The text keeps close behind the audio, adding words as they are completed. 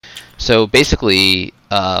So basically,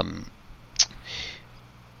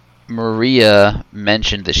 Maria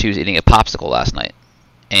mentioned that she was eating a popsicle last night,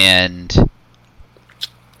 and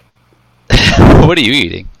what are you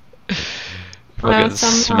eating? Fucking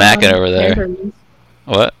smacking over there. Tangerines.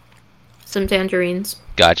 What? Some tangerines.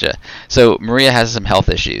 Gotcha. So Maria has some health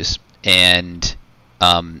issues, and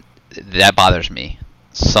that bothers me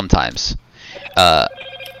sometimes.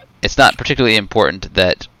 It's not particularly important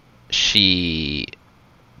that she.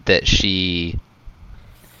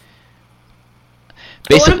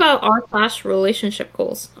 What about our relationship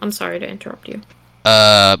goals? I'm sorry to interrupt you.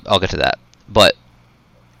 I'll get to that, but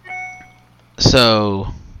so.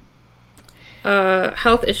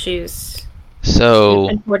 Health issues. So.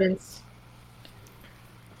 Importance.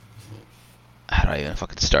 How do I even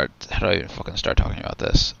fucking start talking about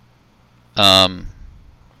this?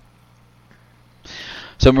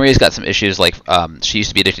 So Maria's got some issues, like she used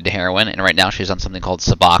to be addicted to heroin, and right now she's on something called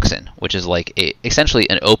Suboxone, which is like essentially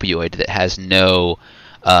an opioid that has no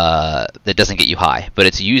that doesn't get you high, but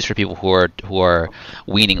it's used for people who are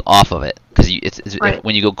weaning off of it, because Right.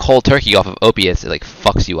 when you go cold turkey off of opiates, it like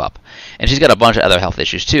fucks you up. And she's got a bunch of other health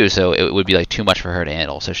issues too, so it would be like too much for her to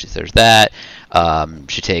handle. So there's that.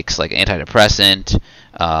 She takes like antidepressant.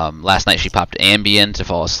 Last night she popped Ambien to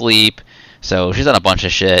fall asleep. So she's on a bunch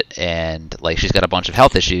of shit, and like she's got a bunch of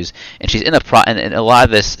health issues, and she's in and a lot of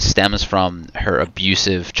this stems from her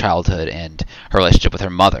abusive childhood and her relationship with her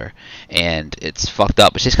mother, and it's fucked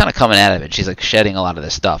up. But she's kind of coming out of it. She's like shedding a lot of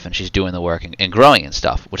this stuff, and she's doing the work and growing and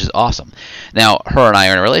stuff, which is awesome. Now her and I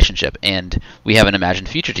are in a relationship, and we have an imagined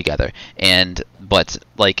future together, but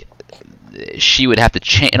like she would have to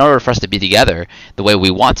change in order for us to be together the way we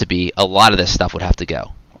want to be. A lot of this stuff would have to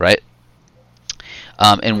go, right?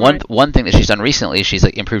 And one thing that she's done recently is she's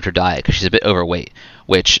like improved her diet because she's a bit overweight,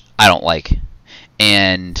 which I don't like.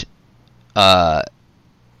 And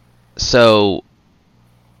so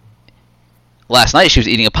last night she was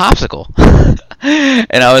eating a popsicle,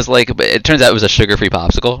 and I was like, but it turns out it was a sugar-free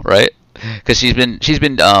popsicle, right? Because she's been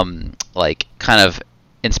like kind of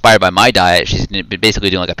inspired by my diet. She's been basically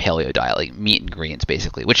doing like a paleo diet, like meat and greens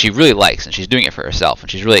basically, which she really likes, and she's doing it for herself, and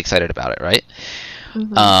she's really excited about it, right?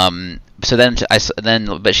 Mm-hmm. So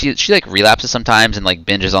but she like relapses sometimes and like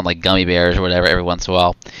binges on like gummy bears or whatever every once in a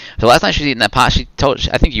while. So last night she was eating that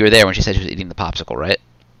I think you were there when she said she was eating the popsicle, right?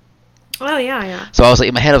 Oh yeah. So I was like,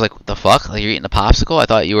 in my head I was like, what the fuck? Like, you're eating the popsicle? I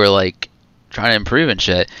thought you were like trying to improve and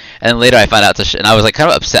shit. And then later I found out and I was like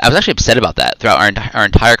kind of upset. I was actually upset about that throughout our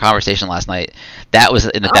entire conversation last night. That was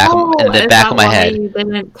in the back of my head. You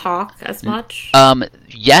didn't talk as much?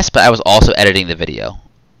 Yes, but I was also editing the video.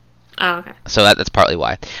 Oh, okay. So that's partly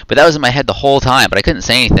why. But that was in my head the whole time, but I couldn't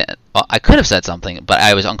say anything. Well, I could have said something, but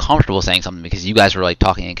I was uncomfortable saying something because you guys were like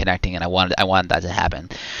talking and connecting, and I wanted that to happen.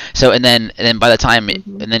 So and then by the time and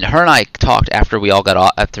then her and I talked after we all got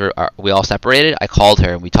off, we all separated. I called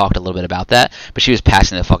her and we talked a little bit about that, but she was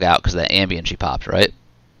passing the fuck out because of that Ambien she popped, right?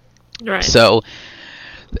 Right. So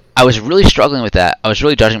I was really struggling with that. I was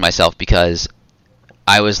really judging myself because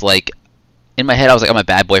I was like, in my head, I was like, I'm a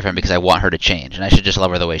bad boyfriend because I want her to change, and I should just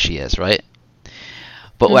love her the way she is, right?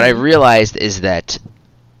 But what I realized is that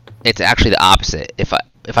it's actually the opposite. If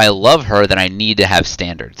I love her, then I need to have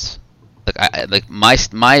standards. Like my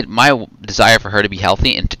desire for her to be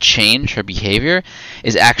healthy and to change her behavior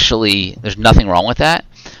is actually, there's nothing wrong with that.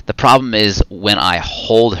 The problem is when I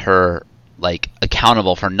hold her like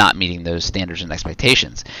accountable for not meeting those standards and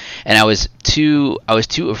expectations, and I was too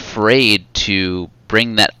afraid to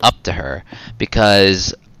bring that up to her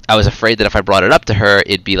because I was afraid that if I brought it up to her,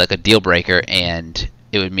 it'd be like a deal breaker and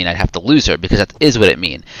it would mean I'd have to lose her, because that is what it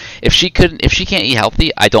means. If she can't eat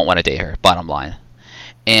healthy, I don't want to date her, bottom line.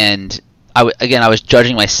 And I was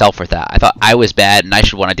judging myself for that. I thought I was bad and I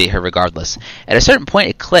should want to date her regardless. At a certain point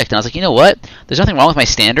it clicked and I was like, you know what? There's nothing wrong with my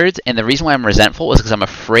standards, and the reason why I'm resentful was because I'm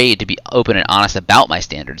afraid to be open and honest about my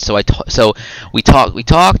standards. So we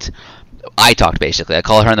talked. I talked basically. I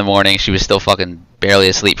called her in the morning. She was still fucking barely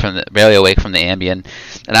awake from the Ambien,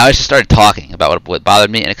 and I just started talking about what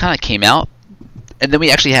bothered me, and it kind of came out. And then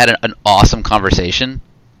we actually had an awesome conversation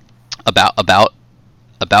about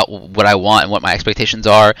what I want and what my expectations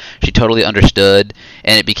are. She totally understood,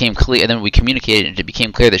 and it became clear. And then we communicated, and it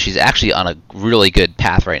became clear that she's actually on a really good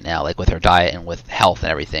path right now, like with her diet and with health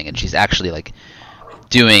and everything. And she's actually like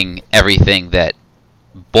doing everything that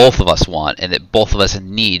both of us want and that both of us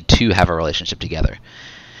need to have a relationship together.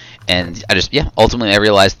 And ultimately I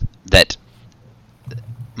realized that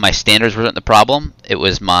my standards weren't the problem. It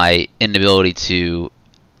was my inability to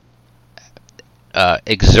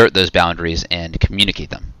exert those boundaries and communicate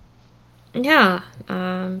them. Yeah,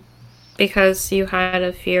 because you had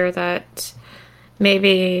a fear that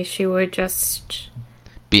maybe she would just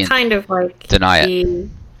Be in, kind of like deny it. be,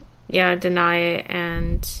 yeah, deny it.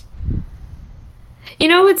 And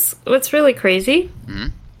what's really crazy, Hmm.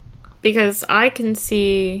 because I can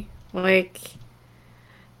see like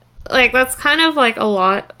that's kind of like a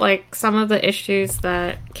lot like some of the issues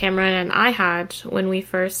that Cameron and I had when we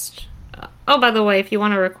first. Oh, by the way, if you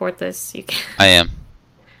want to record this, you can. I am.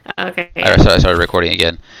 Okay, I yeah. started recording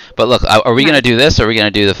again. But look, are we gonna Nice. do this, or are we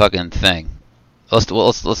gonna do the fucking thing? Let's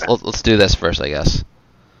do this first, I guess.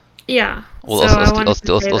 Yeah. Well, So I wanted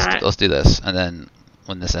to say that. let's do this, and then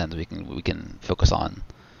when this ends, we can focus on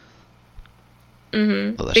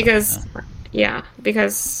other stuff. Because yeah,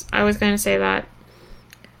 because I was going to say that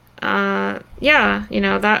yeah,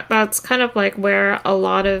 that's kind of like where a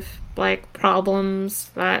lot of like problems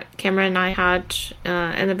that Cameron and I had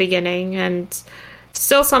in the beginning, and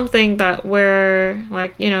still something that we're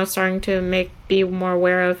like, starting to be more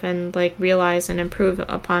aware of and like realize and improve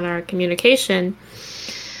upon our communication.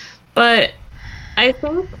 But I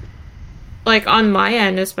think like on my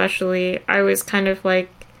end especially, I was kind of like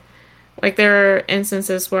there are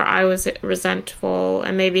instances where I was resentful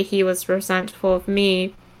and maybe he was resentful of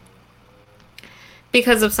me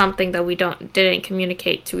because of something that we didn't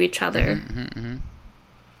communicate to each Hmm. other. Hmm.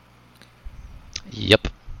 Yep.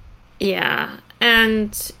 Yeah.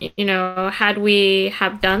 And had we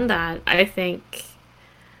have done that, I think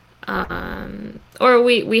or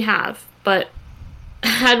we have, but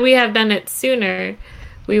had we have done it sooner,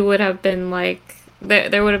 we would have been like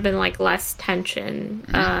there would have been like less tension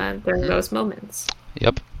Hmm. during Hmm. those moments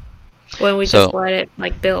Yep. when we just So. let it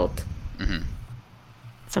like build Hmm.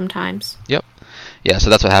 sometimes. Yep. Yeah. So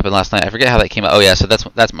that's what happened last night. I forget how that came out. Oh yeah. So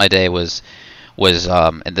that's my day was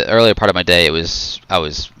in the earlier part of my day. I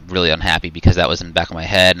was really unhappy because that was in the back of my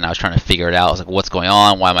head, and I was trying to figure it out. I was like, what's going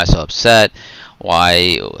on? Why am I so upset?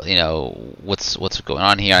 Why, what's going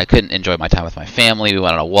on here? I couldn't enjoy my time with my family. We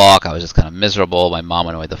went on a walk. I was just kind of miserable. My mom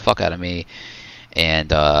annoyed the fuck out of me, and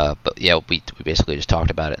but yeah, we basically just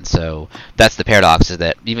talked about it. And so that's the paradox, is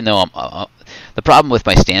that even though the problem with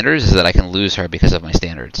my standards is that I can lose her because of my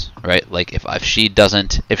standards, right? Like if she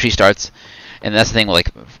starts, and that's the thing. Like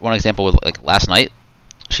one example with like last night,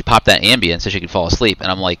 she popped that Ambien so she could fall asleep, and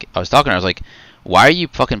I was talking to her, I was like, why are you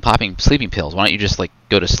fucking popping sleeping pills? Why don't you just like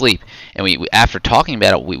go to sleep? And we after talking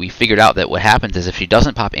about it, we figured out that what happens is if she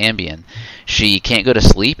doesn't pop Ambien, she can't go to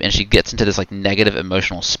sleep, and she gets into this like negative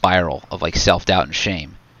emotional spiral of like self doubt and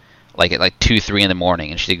shame. Like at like 2, 3 in the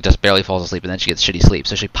morning, and she just barely falls asleep, and then she gets shitty sleep.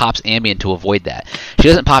 So she pops Ambien to avoid that. She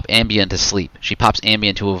doesn't pop Ambien to sleep. She pops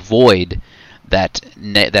Ambien to avoid that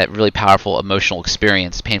really powerful emotional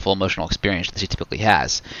experience, painful emotional experience that she typically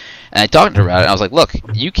has. And I talked to her about it, and I was like, "Look,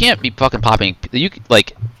 you can't be fucking popping.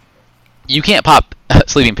 You can't pop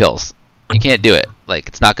sleeping pills. You can't do it. Like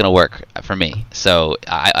it's not gonna work for me. So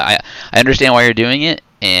I understand why you're doing it,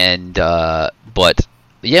 and but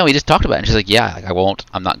yeah, we just talked about it, and she's like, "Yeah, like, I won't.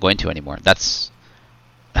 I'm not going to anymore." That's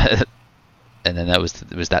and then it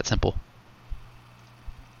was that simple.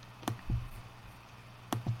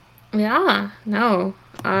 Yeah, no.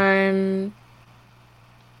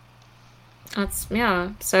 That's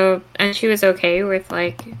yeah. So, and she was okay with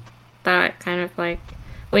like that kind of like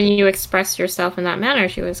when you express yourself in that manner,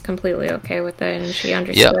 she was completely okay with it and she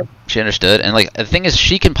Yep, understood. she understood, and like the thing is,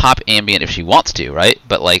 she can pop Ambien if she wants to, right?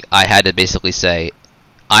 But like I had to basically say,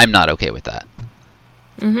 I'm not okay with that.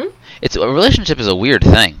 Mm-hmm. It's a relationship is a weird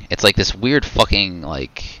thing. It's like this weird fucking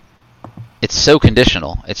like it's so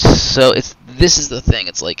conditional. It's this is the thing.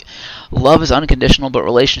 It's like love is unconditional, but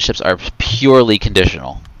relationships are purely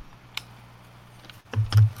conditional.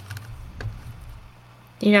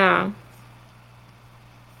 Yeah.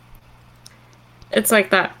 It's like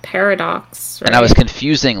that paradox, And I was right?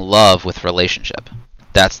 confusing love with relationship.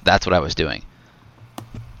 That's what I was doing.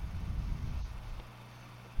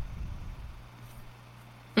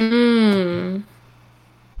 Mm.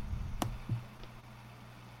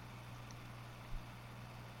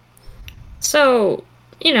 So,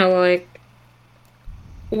 like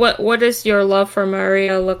what does your love for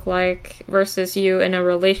Maria look like versus you in a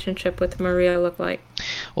relationship with Maria look like?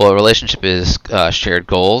 Well, a relationship is shared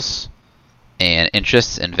goals and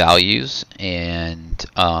interests and values and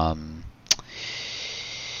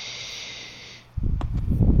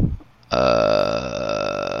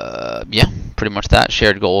yeah, pretty much that.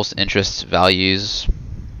 Shared goals, interests, values.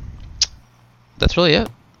 That's really it.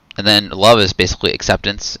 And then love is basically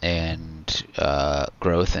acceptance and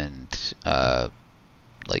growth and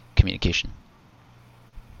like communication.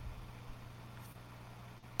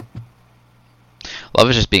 Love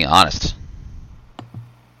is just being honest.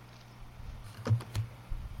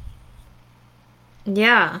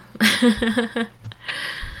 Yeah.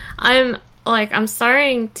 I'm I'm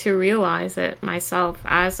starting to realize it myself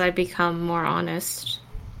as I become more honest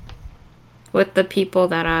with the people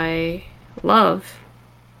that I love.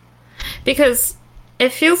 Because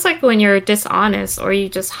it feels like when you're dishonest or you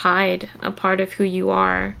just hide a part of who you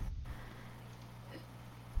are,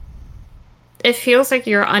 it feels like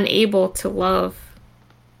you're unable to love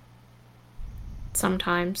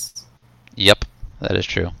sometimes. Yep, that is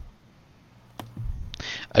true.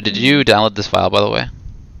 Did you download this file, by the way?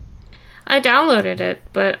 I downloaded it,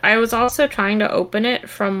 but I was also trying to open it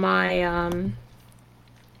from my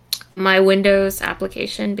Windows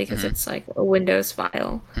application because it's like a Windows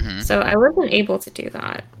file. So I wasn't able to do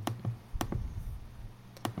that.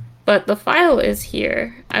 But the file is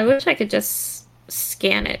here. I wish I could just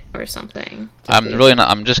scan it or something. I'm really not.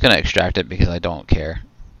 I'm just gonna extract it because I don't care.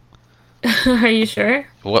 Are you sure?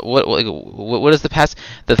 What is the pass?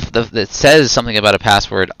 It says something about a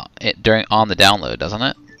password on the download, doesn't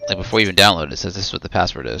it? Like before you even download it, it says this is what the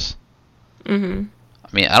password is. Mm-hmm. I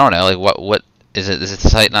mean, I don't know. Like what is it? Is the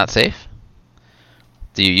site not safe?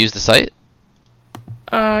 Do you use the site?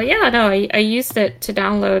 Yeah, no, I used it to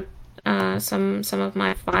download some of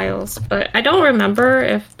my files, but I don't remember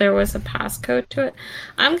if there was a passcode to it.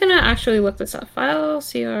 I'm gonna actually look this up. File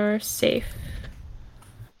CR safe.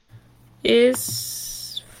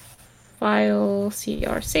 Is file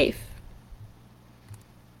CR safe?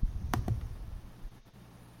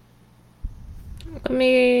 Let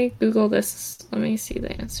me Google this. Let me see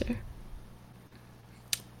the answer.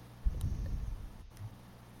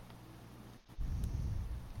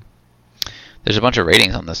 There's a bunch of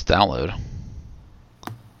ratings on this download.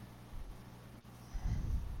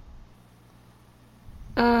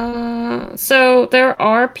 So there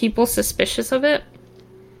are people suspicious of it,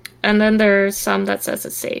 and then there's some that says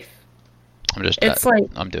it's safe.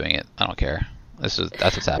 I'm doing it. I don't care. That's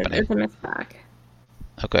what's happening. It's a mixed bag.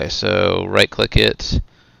 Okay, so right click it,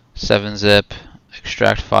 7-zip,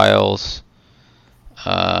 extract files,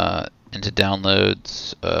 into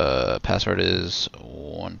downloads. Password is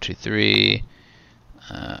 123.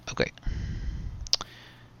 Okay.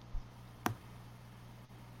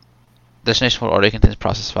 Destination folder already contains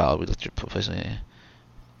process file. We looked at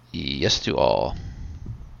yes to all.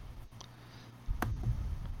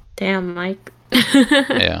 Damn, Mike.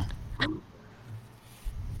 Yeah.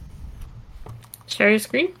 Share your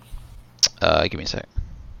screen? Give me a sec.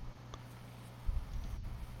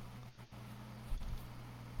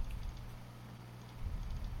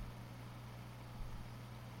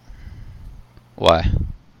 Why?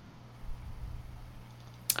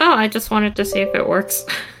 Oh, I just wanted to see if it works.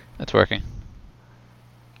 It's working.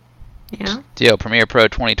 Yeah. Yo, Premiere Pro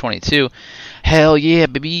 2022. Hell yeah,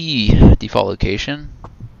 baby. Default location.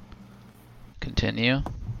 Continue.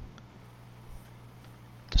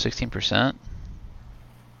 16%.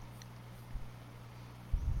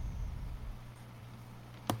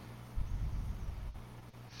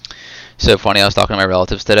 So funny, I was talking to my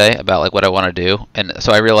relatives today about like what I want to do, and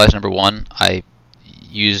so I realized number one, I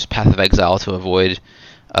use Path of Exile to avoid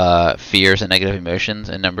fears and negative emotions,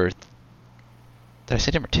 and did I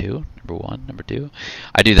say number two? Number one, number two.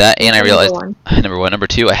 I do that, and I realized number one, number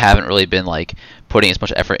two. I haven't really been like putting as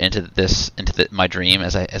much effort into my dream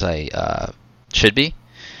as I should be.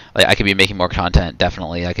 Like I could be making more content,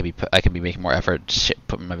 definitely. I could be making more effort,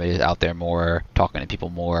 putting my videos out there more, talking to people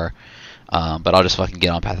more. But I'll just fucking get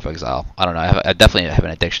on Path of Exile. I don't know. I definitely have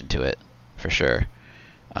an addiction to it, for sure.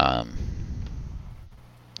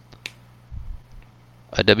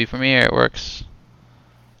 Adobe Premiere, it works.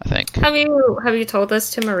 I think. Have you told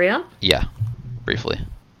this to Maria? Yeah, briefly.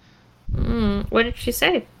 What did she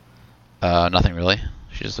say? Nothing really.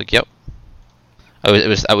 She's just like, "Yep." We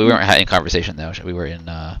weren't having a conversation though. We were in.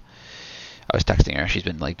 I was texting her. She's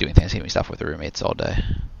been like doing Thanksgiving stuff with her roommates all day.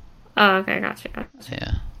 Oh, okay, gotcha.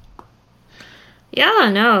 Yeah.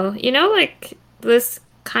 Yeah, no. You know, like this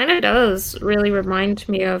kind of does really remind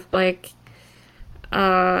me of like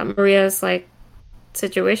Maria's like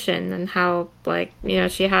situation and how like, you know,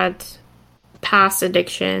 she had past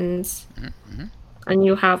addictions and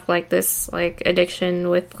you have like this like addiction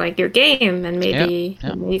with like your game and maybe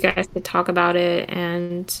you guys could talk about it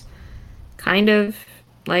and kind of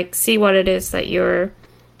like see what it is that you're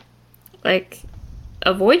like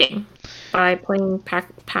avoiding by playing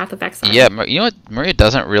Path of Exile. Yeah, you know what? Maria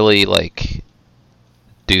doesn't really like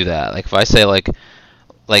do that. Like if I say like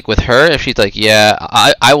with her, if she's like, yeah,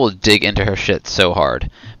 I will dig into her shit so hard,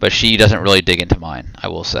 but she doesn't really dig into mine, I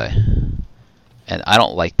will say. And I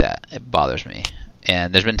don't like that. It bothers me.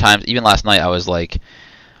 And there's been times, even last night, I was like,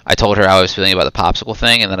 I told her how I was feeling about the popsicle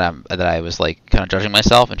thing, and that I was like kind of judging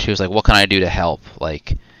myself, and she was like, "What can I do to help?"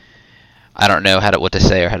 Like, I don't know what to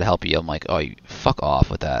say or how to help you. I'm like, oh, you fuck off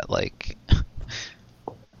with that. Like,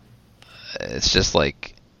 it's just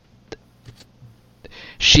like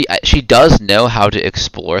she does know how to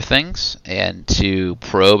explore things and to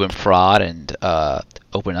probe and prod and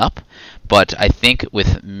open up, but I think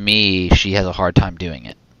with me she has a hard time doing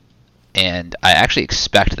it, and I actually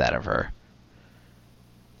expect that of her.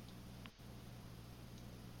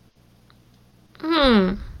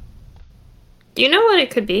 Hmm. Do you know what it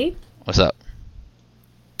could be? What's up?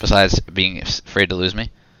 Besides being afraid to lose me?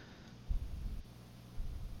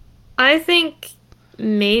 I think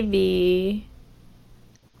maybe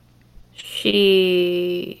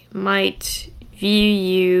she might view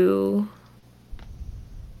you.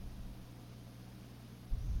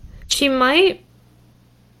 She might.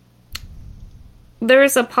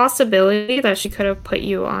 There's a possibility that she could have put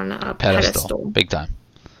you on a Pedestal. pedestal. Big time.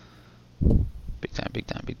 Big time, big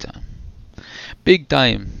time, big time. Big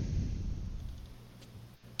time.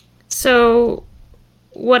 So,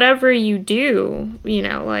 whatever you do,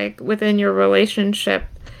 like within your relationship,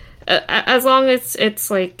 as long as it's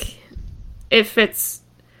like, if it's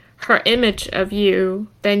her image of you,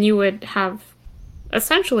 then you would have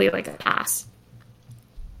essentially like a pass.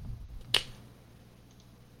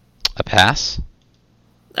 A pass?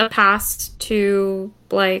 A pass to,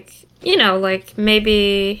 like, like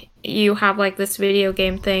maybe you have like this video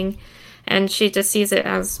game thing and she just sees it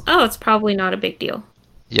as, oh, it's probably not a big deal.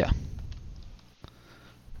 Yeah.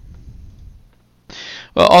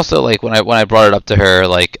 Well, also, like when I brought it up to her,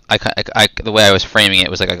 like I the way I was framing it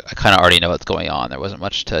was like I kind of already know what's going on. There wasn't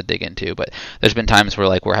much to dig into, but there's been times where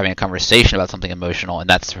like we're having a conversation about something emotional, and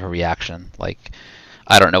that's her reaction. Like,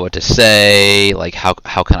 I don't know what to say. Like, how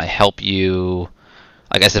can I help you?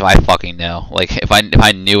 I guess if I fucking know, like if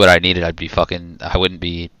I knew what I needed, I wouldn't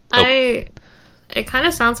be. It kind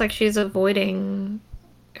of sounds like she's avoiding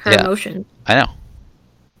her Yeah, emotion. I know.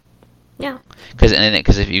 Yeah.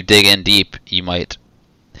 Because if you dig in deep, you might.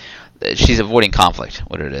 She's avoiding conflict,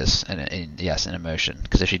 what it is, and yes, an emotion.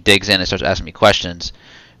 Because if she digs in and starts asking me questions,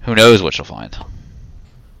 who knows what she'll find.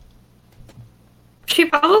 She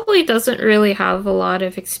probably doesn't really have a lot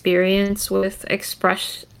of experience with I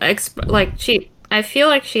feel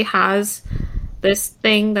like she has this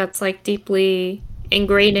thing that's like deeply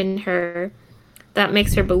ingrained in her that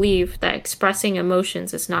makes her believe that expressing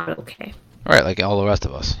emotions is not okay. Right, like all the rest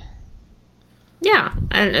of us. Yeah,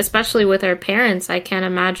 and especially with her parents, I can't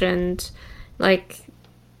imagine like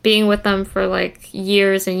being with them for like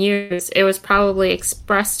years and years. It was probably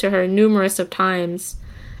expressed to her numerous of times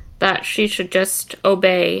that she should just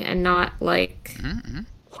obey and not like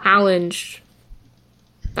challenge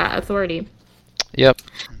that authority. Yep.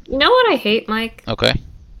 You know what I hate, Mike? Okay.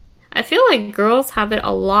 I feel like girls have it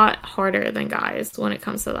a lot harder than guys when it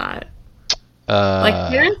comes to that.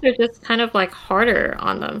 Like, parents are just kind of like harder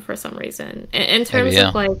on them for some reason. In terms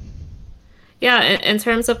of like, yeah, in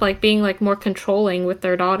terms of like being like more controlling with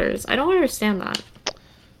their daughters. I don't understand that.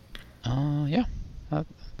 Yeah.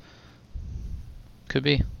 Could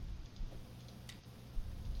be.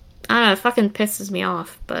 I don't know, it fucking pisses me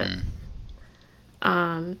off, but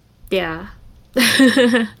yeah.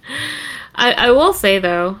 I will say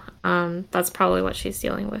though, that's probably what she's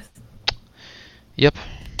dealing with. Yep.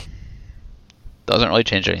 Doesn't really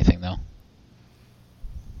change anything though.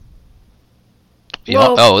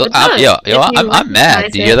 Well, I'm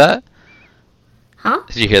mad. Do you hear that? Huh?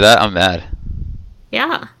 Did you hear that? I'm mad.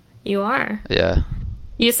 Yeah, you are. Yeah.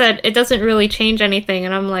 You said it doesn't really change anything,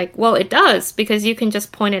 and I'm like, well, it does, because you can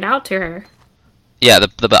just point it out to her. Yeah,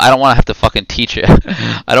 but I don't want to have to fucking teach her.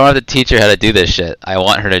 I don't have to teach her how to do this shit. I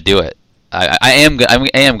want her to do it. I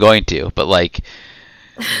am going to, but like,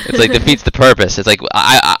 it's like defeats the purpose. It's like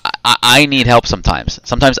I need help sometimes.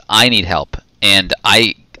 Sometimes I need help, and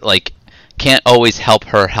I like can't always help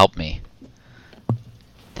her help me.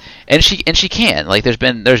 And she can. Like there's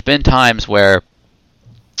been times where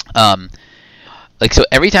like, so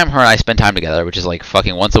every time her and I spend time together, which is like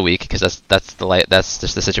fucking once a week, because that's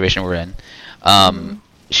just the situation we're in.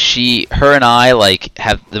 Her and I like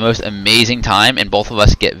have the most amazing time, and both of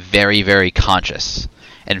us get very, very conscious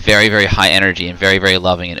and very, very high energy and very, very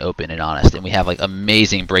loving and open and honest, and we have like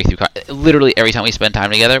amazing breakthrough. Literally every time we spend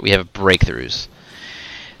time together, we have breakthroughs.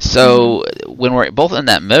 So when we're both in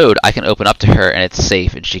that mode, I can open up to her and it's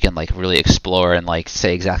safe, and she can like really explore and like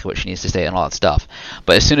say exactly what she needs to say and all that stuff.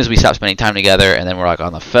 But as soon as we stop spending time together, and then we're like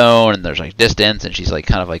on the phone and there's like distance, and she's like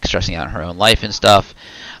kind of like stressing out in her own life and stuff,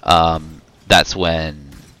 that's when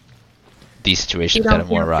these situations kind of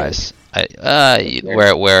more arise.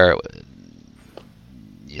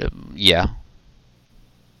 Yeah.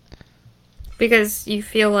 Because you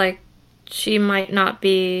feel like she might not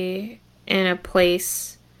be in a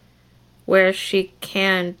place where she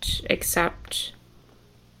can't accept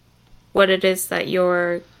what it is that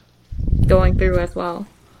you're going through as well.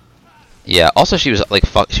 Yeah. Also, she was like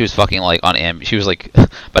she was fucking like on she was like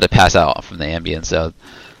about to pass out from the Ambien, so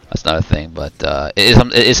that's not a thing. But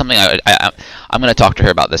it is something I'm gonna talk to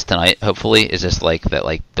her about this tonight. Hopefully, is just like that,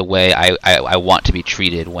 like the way I want to be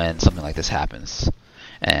treated when something like this happens.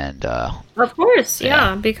 And Of course,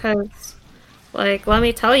 yeah, because like let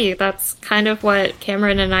me tell you, that's kind of what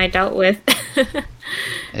Cameron and I dealt with,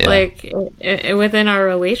 like within our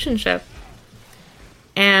relationship,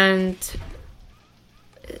 and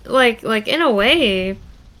like in a way,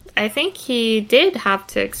 I think he did have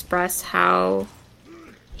to express how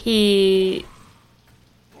he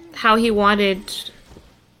wanted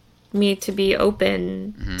me to be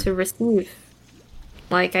open to receive,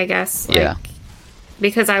 like I guess like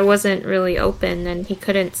because I wasn't really open and he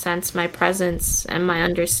couldn't sense my presence and my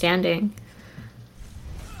understanding.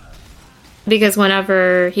 Because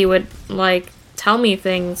whenever he would like tell me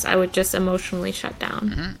things, I would just emotionally shut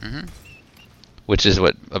down. Which is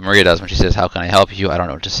what Maria does when she says, "How can I help you? I don't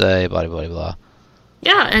know what to say." Blah blah blah.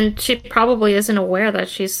 Yeah, and she probably isn't aware that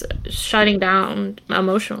she's shutting down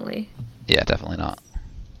emotionally. Yeah, definitely not.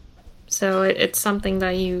 So it's something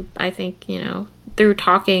that I think, through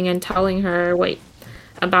talking and telling her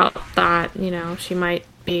about that, she might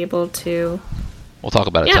be able to. We'll talk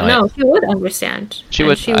about it tonight. Yeah, no, she would understand. She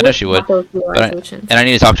would. I know she would. And I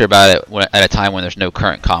need to talk to her about it at a time when there's no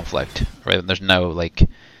current conflict, right? When there's no like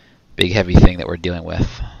big heavy thing that we're dealing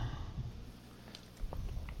with.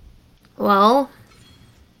 Well,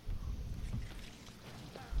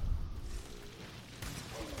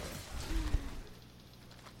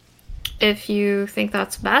 if you think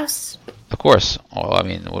that's best. Of course. Well, I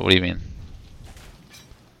mean, what do you mean?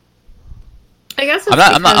 I guess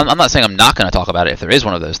I'm not saying I'm not going to talk about it if there is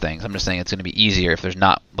one of those things. I'm just saying it's going to be easier if there's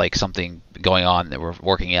not like something going on that we're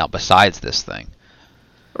working out besides this thing.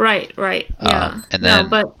 Right. Yeah. And then, no,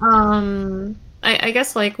 but I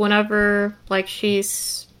guess like whenever like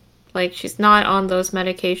she's not on those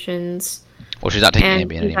medications. Well, she's not taking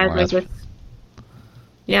Ambien anymore.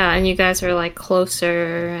 Yeah, and you guys are like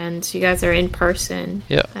closer, and you guys are in person.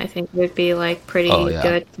 Yeah, I think it would be like pretty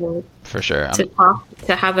good for sure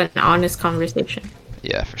to have an honest conversation.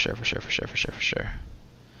 Yeah, for sure.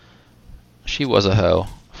 She was a hoe,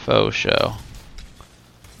 faux show.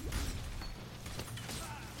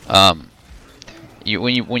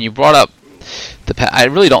 When you brought up the past, I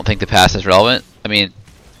really don't think the past is relevant. I mean,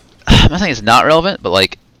 I'm not saying it's not relevant, but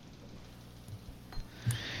like.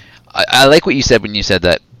 I like what you said when you said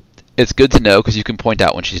that it's good to know because you can point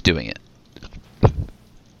out when she's doing it,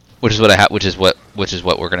 which is what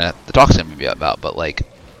we're gonna talk to him about. But like,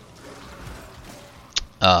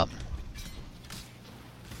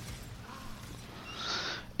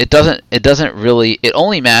 it doesn't really. It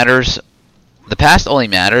only matters. The past only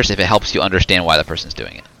matters if it helps you understand why the person's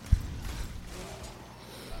doing it.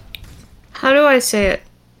 How do I say it?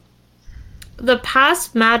 The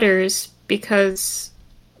past matters because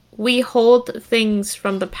we hold things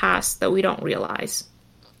from the past that we don't realize.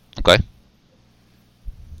 Okay.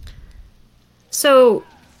 So,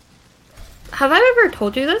 have I ever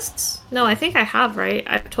told you this? No, I think I have, right?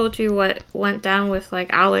 I've told you what went down with,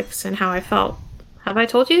 like, Alex and how I felt. Have I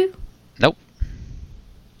told you? Nope.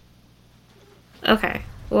 Okay.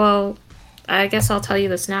 Well, I guess I'll tell you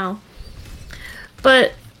this now.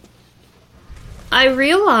 But I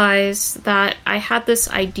realized that I had this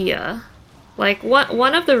idea. Like,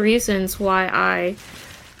 one of the reasons why I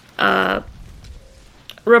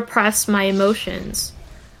repressed my emotions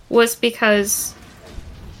was because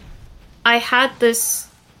I had this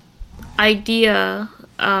idea.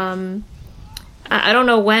 I don't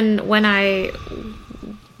know where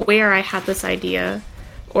I had this idea,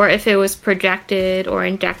 or if it was projected or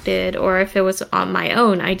injected, or if it was on my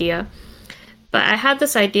own idea. But I had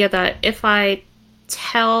this idea that if I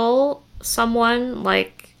tell someone,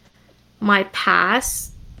 like, my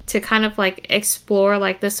past to kind of like explore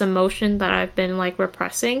like this emotion that I've been like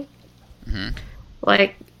repressing,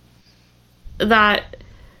 like that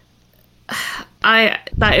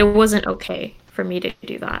it wasn't okay for me to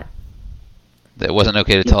do that. It wasn't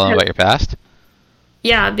okay to tell them about your past?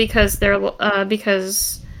 Yeah, because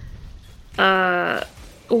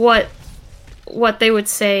what they would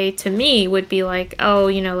say to me would be like, oh,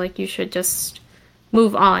 like you should just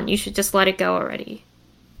move on. You should just let it go already.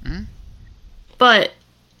 Mm-hmm. But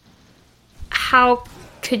how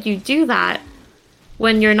could you do that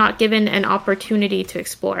when you're not given an opportunity to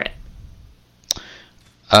explore it?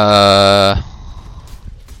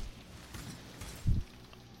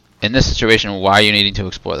 In this situation, why are you needing to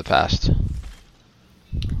explore the past?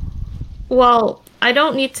 Well, I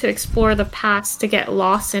don't need to explore the past to get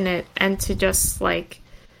lost in it and to just like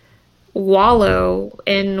wallow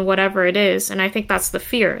in whatever it is. And I think that's the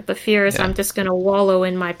fear. The fear is Yeah. I'm just going to wallow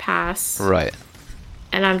in my past Right.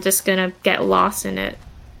 and I'm just going to get lost in it.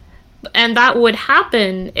 And that would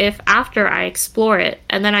happen if after I explore it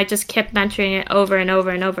and then I just kept mentioning it over and over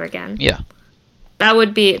and over again. Yeah. That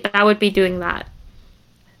would be doing that.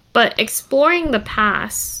 But exploring the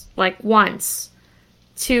past like once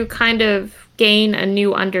to kind of gain a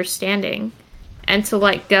new understanding and to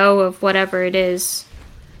let go of whatever it is.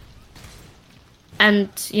 And,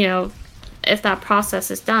 if that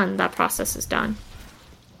process is done, that process is done.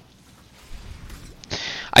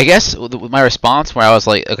 I guess my response where I was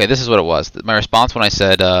like, okay, this is what it was. My response when I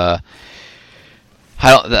said, what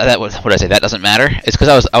did I say? That doesn't matter. It's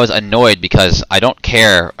because I was annoyed because I don't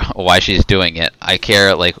care why she's doing it. I care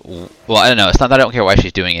I don't know. It's not that I don't care why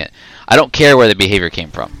she's doing it. I don't care where the behavior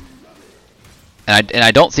came from, and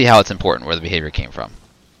I don't see how it's important where the behavior came from.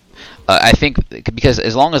 I think because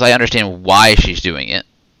as long as I understand why she's doing it,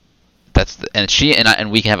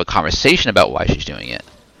 and we can have a conversation about why she's doing it.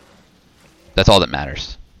 That's all that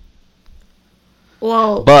matters.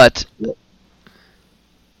 Well, But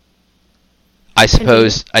I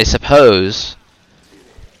suppose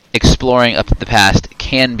exploring up the past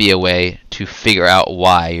can be a way to figure out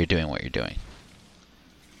why you're doing what you're doing.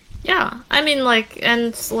 yeah. I mean,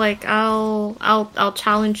 I'll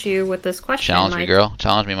challenge you with this question. Challenge me, girl.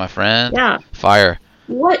 Challenge me, my friend. Yeah. Fire.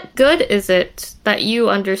 What good is it that you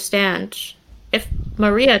understand if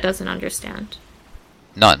Maria doesn't understand?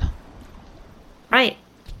 None. Right.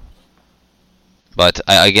 But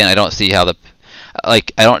I don't see how I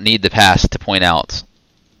don't need the past to point out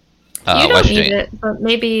You why don't she's need doing it, but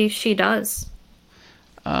maybe she does.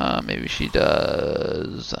 Maybe she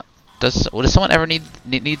does. Does someone ever need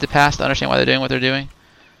the past to understand why they're doing what they're doing?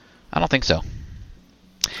 I don't think so.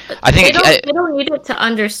 I think they don't need it to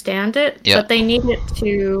understand it, Yeah. but they need it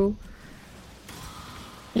to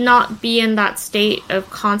not be in that state of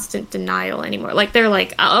constant denial anymore. Like they're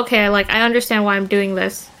like, "Oh, okay, I understand why I'm doing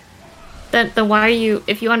this." Then why are you?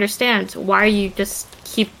 If you understand, why are you just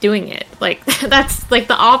keep doing it? Like that's like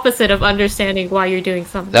the opposite of understanding why you're doing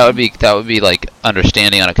something. that would be like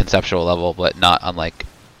understanding on a conceptual level, but not on like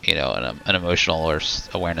an emotional or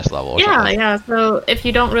awareness level. Or something. Yeah. So if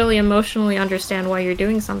you don't really emotionally understand why you're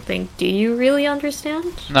doing something, do you really understand?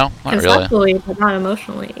 No, not really. Conceptually, but not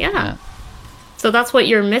emotionally. Yeah. So that's what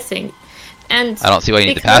you're missing. And I don't see why you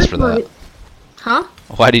need the past for that. Huh?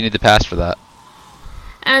 Why do you need the past for that?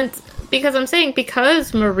 And because I'm saying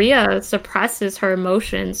because Maria suppresses her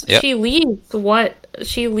emotions, Yep. she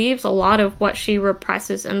leaves a lot of what she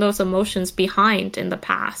represses and those emotions behind in the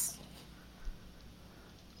past.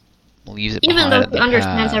 Leaves it Even behind though in she the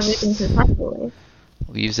understands past. everything conceptually.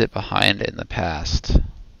 Leaves it behind in the past.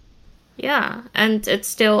 Yeah, and it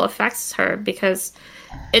still affects her because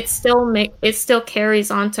it still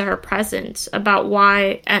carries on to her present about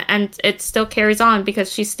why, and it still carries on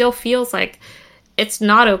because she still feels like it's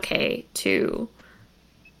not okay to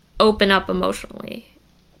open up emotionally.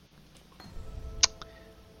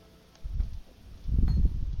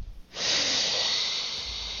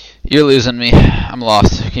 You're losing me. I'm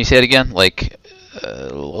lost. Can you say it again? Like,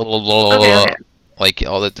 Okay. like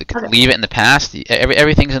all Okay. leave it in the past.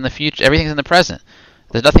 Everything's in the future. Everything's in the present.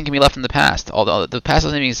 There's nothing can be left in the past. All the past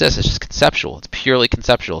doesn't even exist. It's just conceptual. It's purely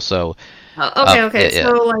conceptual. So, Okay. yeah.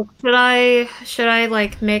 So, like, should I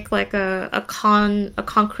like make like a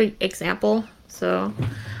concrete example? So,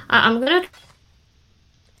 I'm gonna.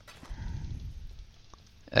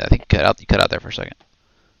 I think you cut out there for a second.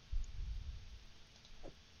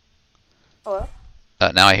 Hello.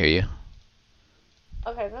 Now I hear you,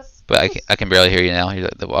 Okay. This. but I can barely hear you now.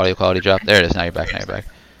 The audio quality dropped. There it is. Now you're back.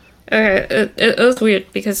 Okay. It was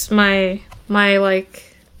weird because my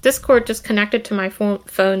like Discord just connected to my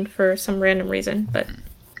phone for some random reason, but.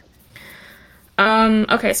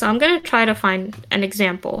 Okay, so I'm gonna try to find an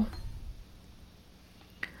example.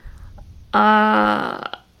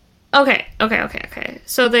 Okay.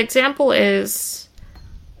 So the example is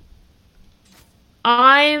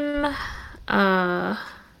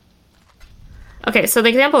okay, so the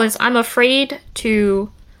example is I'm afraid to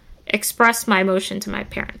express my emotion to my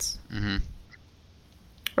parents. Mm-hmm.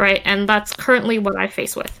 Right? And that's currently what I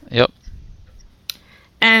face with. Yep.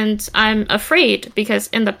 And I'm afraid because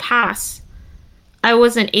in the past I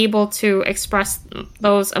wasn't able to express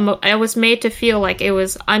those I was made to feel like it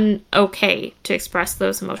was okay to express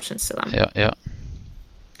those emotions to them. Yeah.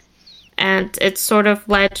 And it sort of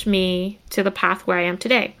led me to the path where I am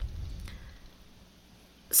today.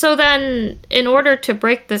 So then, in order to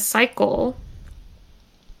break this cycle,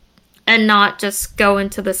 and not just go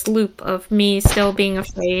into this loop of me still being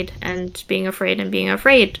afraid and being afraid and being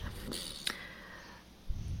afraid.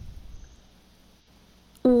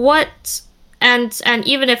 What and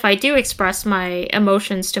even if I do express my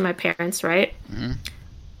emotions to my parents, right? Mm-hmm.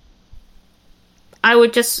 I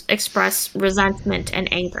would just express resentment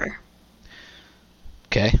and anger.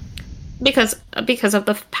 Okay. Because of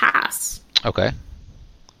the past. Okay.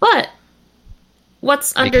 But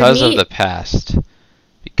what's underneath? Because of the past.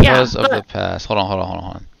 Because of the past. Hold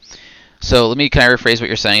on. So can I rephrase what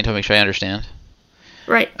you're saying to make sure I understand?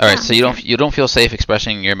 Right. All right. So you don't feel safe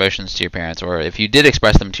expressing your emotions to your parents, or if you did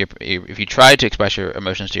express them to if you tried to express your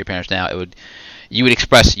emotions to your parents now, you would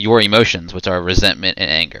express your emotions, which are resentment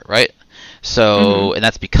and anger, right? So, and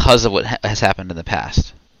that's because of what has happened in the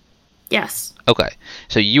past. Yes. Okay.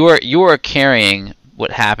 So you are carrying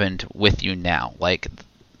what happened with you now, like,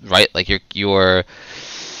 right? Like you are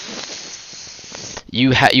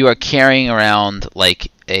carrying around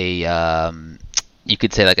like a you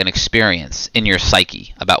could say like an experience in your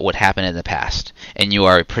psyche about what happened in the past, and you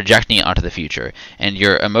are projecting it onto the future, and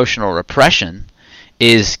your emotional repression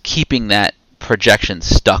is keeping that projection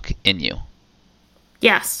stuck in you.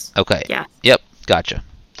 Yes. Okay. Yeah. Yep. Gotcha.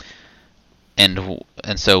 And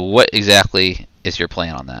so what exactly is your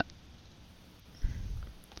plan on that?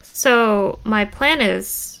 So my plan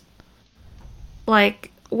is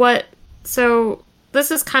like what so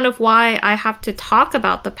this is kind of why I have to talk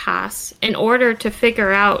about the past in order to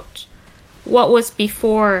figure out what was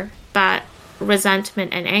before that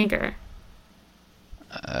resentment and anger.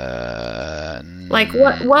 Like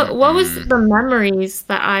what was the memories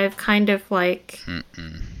that I've kind of like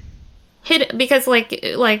hit, because like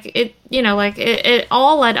it, you know, like it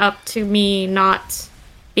all led up to me not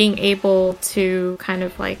being able to kind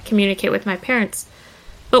of like communicate with my parents.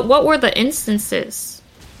 But what were the instances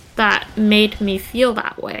that made me feel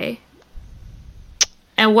that way?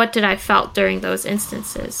 And what did I felt during those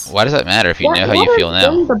instances? Why does that matter if you know how you feel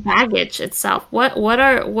now? In the baggage itself, what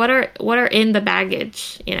are in the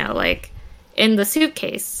baggage? You know, like in the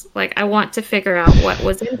suitcase. Like I want to figure out what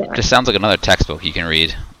was in there. Just sounds like another textbook you can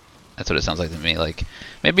read. That's what it sounds like to me. Like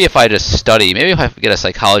maybe if I just study, maybe if I get a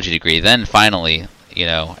psychology degree, then finally, you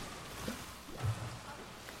know.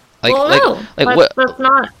 Like, well, no, what?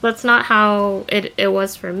 That's not how it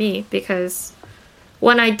was for me, because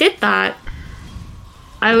when I did that,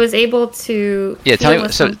 I was able to. Yeah, tell me.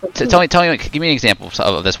 So, tell me. Give me an example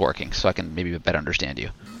of this working, so I can maybe better understand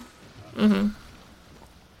you. Mm-hmm.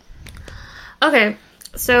 Okay,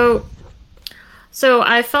 so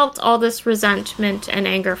I felt all this resentment and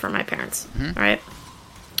anger from my parents, right?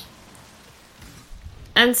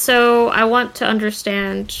 And so I want to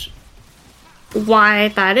understand why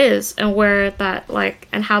that is, and where that, like,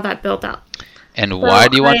 and how that built up. And so why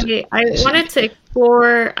do you want to? I wanted to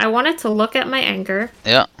explore. I wanted to look at my anger.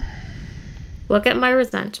 Yeah. Look at my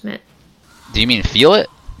resentment. Do you mean feel it?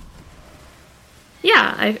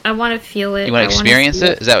 Yeah, I want to feel it. You want to experience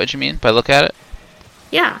it? Is that what you mean by look at it?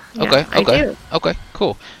 Yeah. Okay. I do. Okay.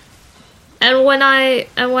 Cool. And when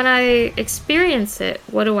I experience it,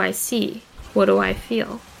 what do I see? What do I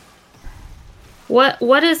feel?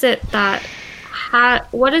 What is it that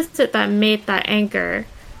made that anger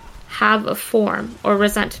have a form, or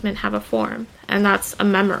resentment have a form? And that's a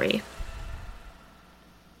memory.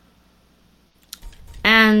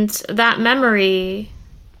 And that memory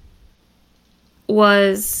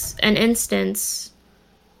was an instance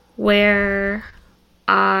where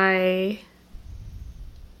I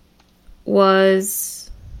was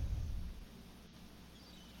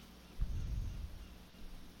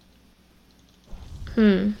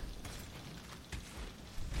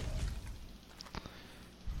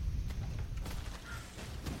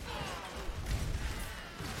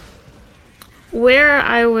where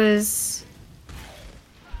I was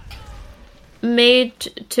made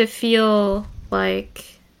to feel like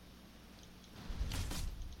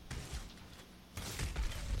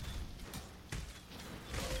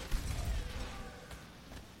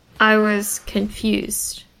I was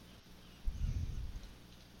confused.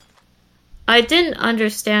 I didn't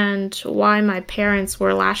understand why my parents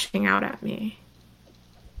were lashing out at me.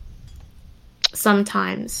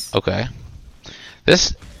 Sometimes. Okay.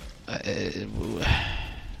 This... I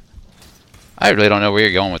really don't know where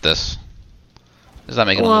you're going with this. It's not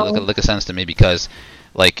making lick of sense to me, because,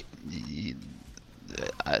 like...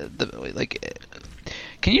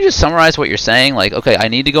 can you just summarize what you're saying? Like, okay, I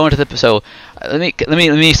need to go into the... So, let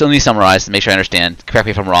me summarize to make sure I understand. Correct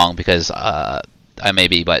me if I'm wrong, because I may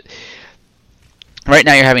be, but... right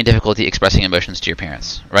now you're having difficulty expressing emotions to your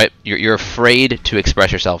parents, right? You're afraid to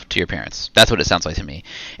express yourself to your parents. That's what it sounds like to me.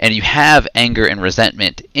 And you have anger and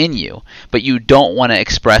resentment in you, but you don't want to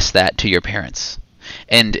express that to your parents.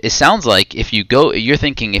 And it sounds like you're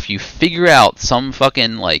thinking if you figure out some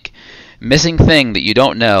fucking like missing thing that you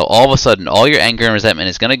don't know, all of a sudden all your anger and resentment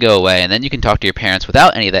is going to go away, and then you can talk to your parents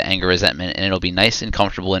without any of that anger, resentment, and it'll be nice and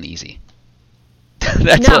comfortable and easy.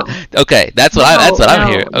 That's No. that's what I'm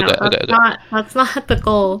hearing. No, Okay, okay, okay. That's not the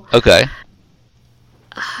goal. Okay.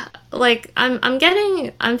 Like I'm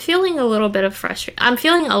feeling a little bit of frustration. I'm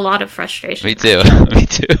feeling a lot of frustration. Me too. Me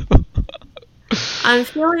too. I'm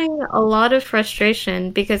feeling a lot of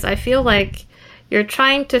frustration because I feel like you're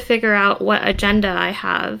trying to figure out what agenda I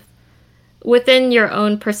have within your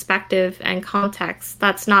own perspective and context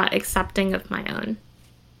that's not accepting of my own.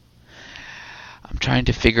 I'm trying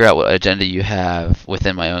to figure out what agenda you have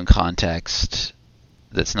within my own context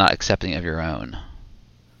that's not accepting of your own.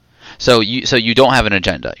 So you don't have an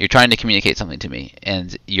agenda. You're trying to communicate something to me,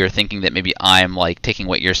 and you're thinking that maybe I'm like taking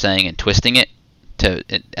what you're saying and twisting it to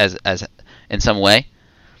as in some way.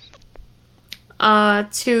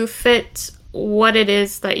 To fit what it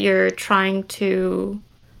is that you're trying to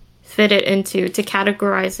fit it into, to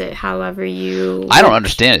categorize it however you. I don't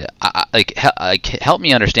understand it. Help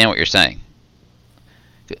me understand what you're saying.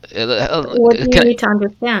 What do you need to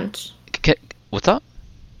understand? What's up?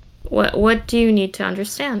 What do you need to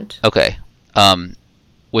understand? Okay.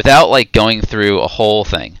 Without like going through a whole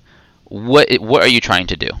thing, what are you trying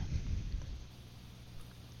to do?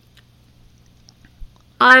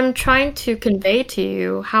 I'm trying to convey to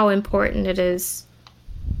you how important it is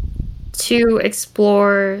to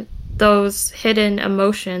explore those hidden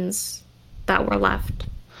emotions that were left.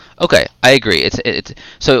 Okay, I agree. It's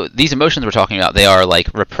so these emotions we're talking about, they are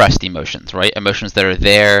like repressed emotions, right? Emotions that are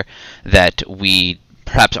there that we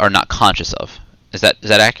perhaps are not conscious of. Is that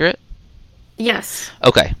accurate? Yes.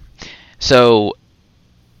 Okay. So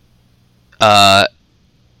and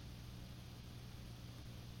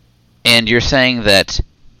you're saying that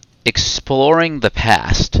exploring the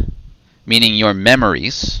past, meaning your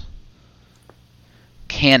memories,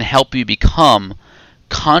 can help you become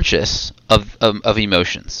conscious of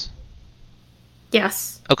emotions.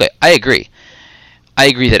 Yes. Okay, I agree. I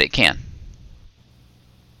agree that it can.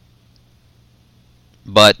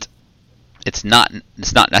 But it's not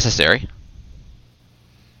necessary.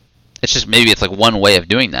 It's just maybe it's like one way of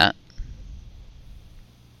doing that.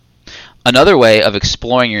 Another way of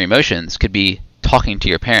exploring your emotions could be talking to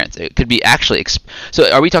your parents. It could be actually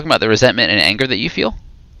so are we talking about the resentment and anger that you feel?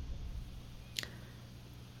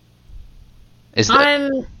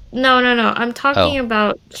 No. I'm talking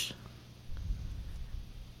about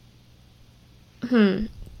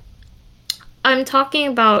I'm talking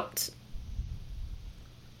about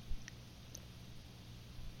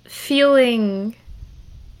feeling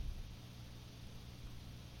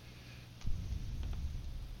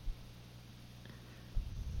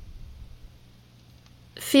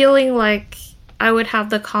like I would have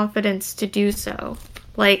the confidence to do so.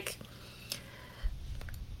 Like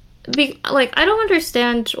I don't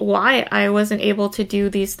understand why I wasn't able to do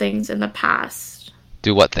these things in the past.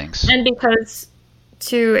 Do what things? And because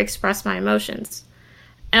to express my emotions.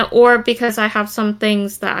 Or because I have some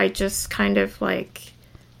things that I just kind of like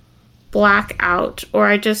black out, or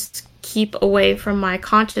I just keep away from my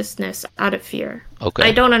consciousness out of fear. Okay.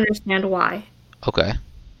 I don't understand why. Okay.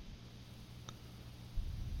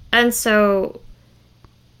 And so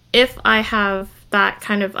if I have that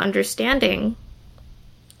kind of understanding,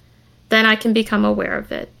 then I can become aware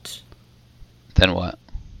of it. Then what?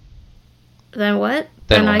 Then what?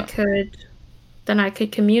 Then I what?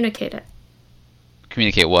 could communicate it.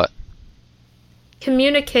 Communicate what?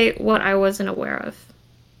 Communicate what I wasn't aware of.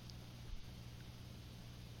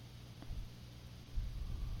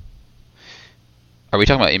 Are we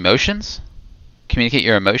talking about emotions? Communicate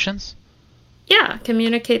your emotions? Yeah,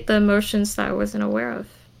 communicate the emotions that I wasn't aware of.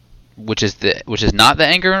 Which is not the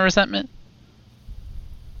anger and resentment?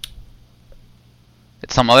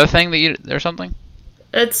 It's some other thing or something?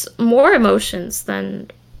 It's more emotions than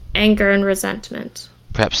anger and resentment.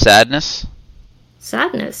 Perhaps sadness?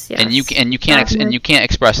 Sadness, yes. And you can't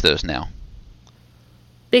express those now.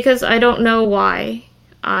 Because I don't know why.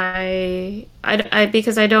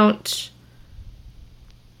 Because I don't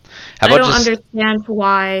understand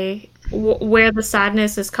why where the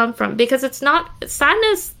sadness has come from, because it's not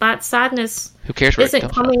sadness. That sadness Who cares where it isn't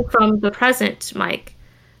comes coming from the present, Mike.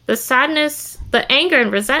 The sadness, the anger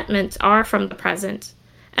and resentment are from the present,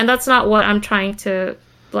 and that's not what I'm trying to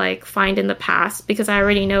like find in the past, because I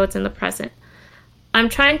already know it's in the present. I'm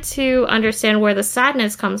trying to understand where the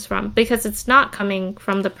sadness comes from because it's not coming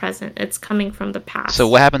from the present. It's coming from the So past.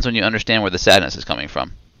 what happens when you understand where the sadness is coming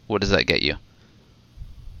from? What does that get you?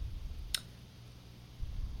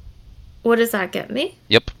 What does that get me?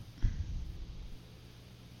 Yep.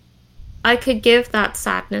 I could give that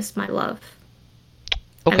sadness my love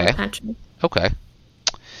and Okay. attention. Okay.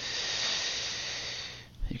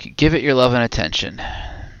 You could give it your love and attention.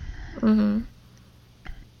 Hmm.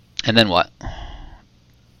 And then what?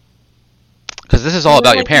 Because this is all And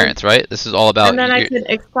then about I your could, parents, right? This is all about and then I your. could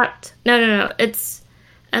accept. No, no, no.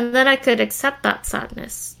 And then I could accept that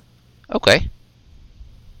sadness. Okay.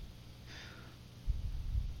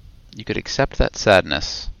 You could accept that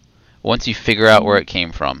sadness once you figure out where Hmm. it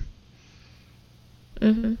came from.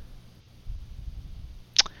 Hmm.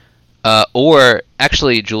 Or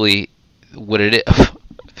actually, Julie, what it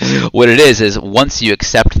is, what it is once you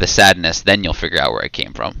accept the sadness, then you'll figure out where it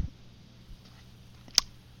came from.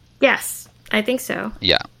 Yes, I think so.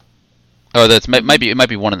 Yeah. Oh, that's might Hmm. be it might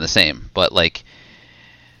be one and the same, but like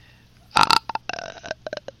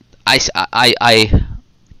I, I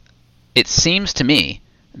it seems to me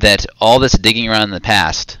that all this digging around in the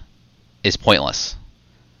past is pointless.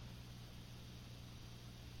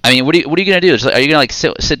 I mean, what are you gonna do? Are you gonna like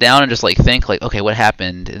sit down and just like think like, okay, what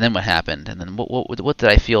happened, and then what happened, and then what did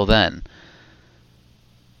I feel then?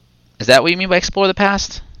 Is that what you mean by explore the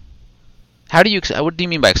past? How do you what do you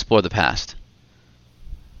mean by explore the past?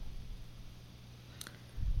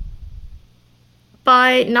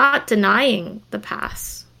 By not denying the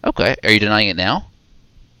past. Okay, are you denying it now?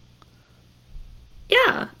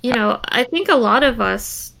 Yeah, I think a lot of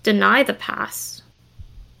us deny the past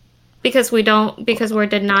because we don't, because we're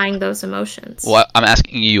denying those emotions. Well, I'm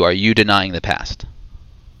asking you, are you denying the past?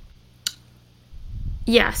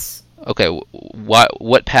 Yes, Okay,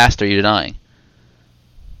 what past are you denying?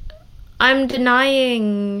 I'm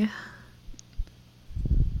denying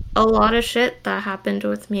a lot of shit that happened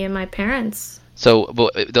with me and my parents. So,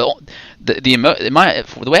 but the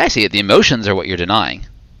way I see it, the emotions are what you're denying,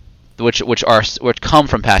 which come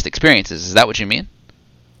from past experiences. Is that what you mean?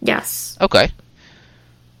 Yes. Okay.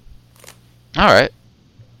 All right.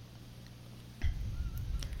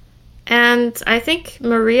 And I think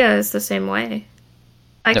Maria is the same way.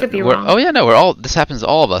 I No, could be oh wrong. yeah, no, we're all. This happens to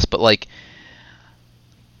all of us, but like,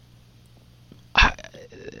 I,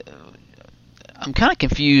 I'm kind of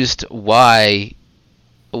confused. Why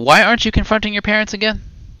aren't you confronting your parents again?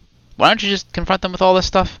 Why don't you just confront them with all this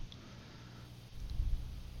stuff?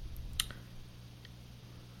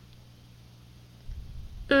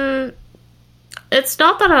 Mm, it's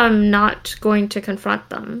not that I'm not going to confront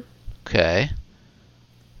them. Okay.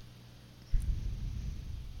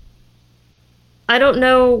 I don't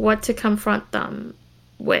know what to confront them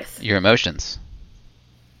with. Your emotions.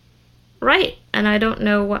 Right. And I don't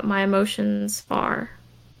know what my emotions are.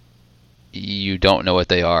 You don't know what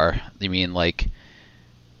they are. You mean like,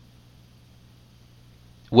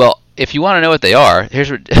 well, if you want to know what they are,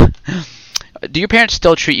 here's what. Do your parents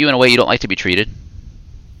still treat you in a way you don't like to be treated?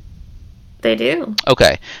 They do.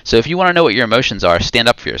 Okay, so if you want to know what your emotions are, stand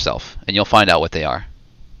up for yourself, and you'll find out what they are.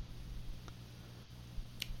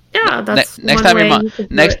 Yeah, that's Next one time your way mom, you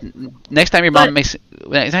could do it. But next time your mom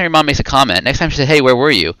makes a comment, next time she says, "Hey, where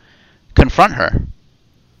were you?" Confront her.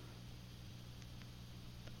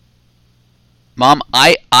 Mom,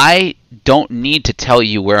 I don't need to tell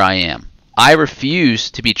you where I am. I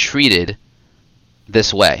refuse to be treated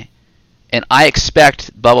this way, and I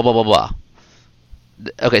expect blah blah blah blah blah.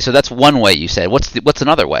 Okay, so that's one way you said. What's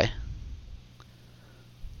another way?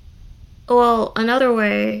 well, another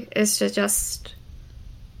way is to just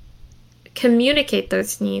communicate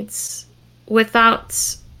those needs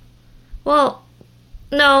without, well,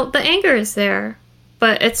 no, the anger is there,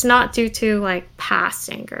 but it's not due to like past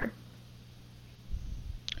anger.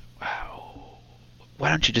 Wow. Why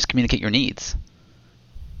don't you just communicate your needs?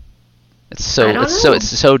 It's I so don't it's so know. it's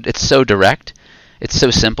so it's so direct. It's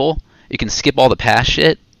so simple. You can skip all the past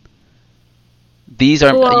shit. These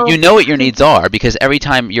are Well, you know what your needs are because every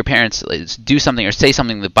time your parents do something or say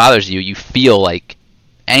something that bothers you, you feel like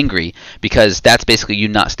angry because that's basically you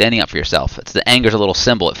not standing up for yourself. It's the anger's a little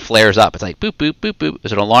symbol. It flares up. It's like boop boop boop boop.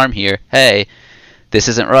 There's an alarm here. Hey, this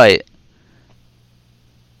isn't right.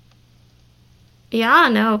 yeah,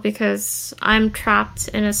 no, because I'm trapped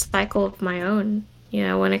in a cycle of my own,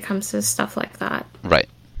 when it comes to stuff like that. Right.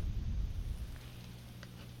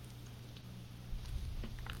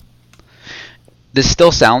 This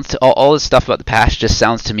still sounds to all this stuff about the past just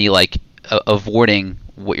sounds to me like avoiding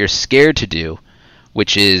what you're scared to do,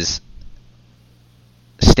 which is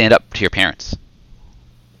stand up to your parents.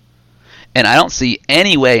 And I don't see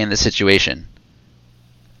any way in this situation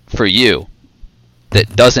for you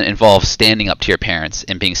that doesn't involve standing up to your parents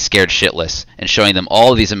and being scared shitless and showing them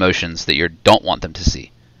all of these emotions that you don't want them to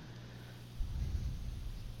see?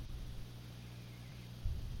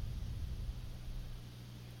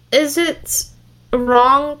 Is it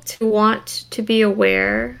wrong to want to be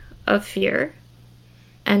aware of fear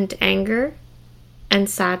and anger and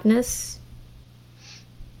sadness?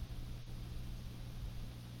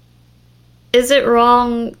 Is it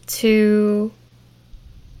wrong to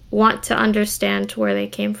want to understand where they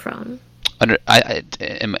came from?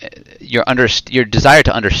 Your desire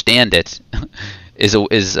to understand it is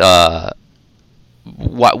why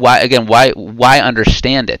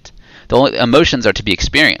understand it? The only emotions are to be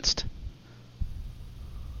experienced.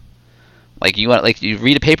 Like you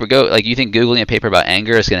read a paper, you think Googling a paper about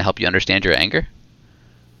anger is going to help you understand your anger?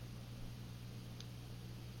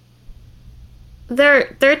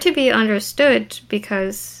 They're to be understood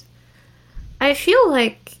because I feel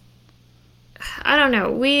like, I don't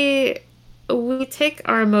know, we take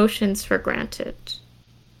our emotions for granted.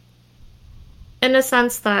 In a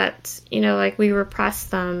sense that, like we repress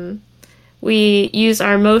them, we use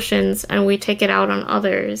our emotions and we take it out on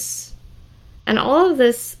others. And all of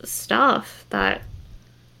this stuff that,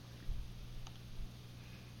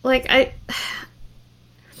 like,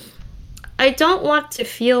 I don't want to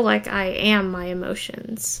feel like I am my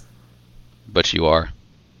emotions. But you are.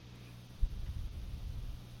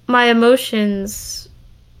 My emotions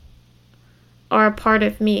are a part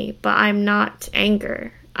of me, but I'm not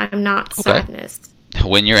anger. I'm not sadness.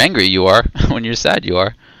 When you're angry, you are. When you're sad, you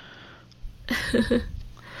are.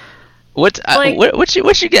 What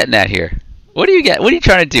you getting at here? What are you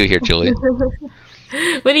trying to do here, Julie?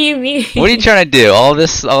 What do you mean? What are you trying to do? All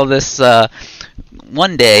this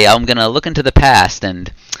one day I'm going to look into the past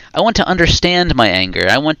and I want to understand my anger.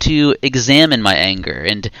 I want to examine my anger,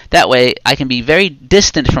 and that way I can be very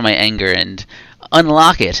distant from my anger and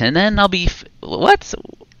unlock it, and then I'll be what?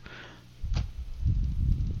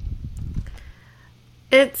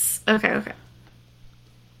 It's okay.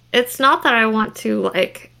 It's not that I want to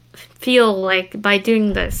feel like by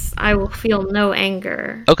doing this I will feel no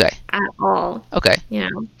anger. Okay. At all. Okay.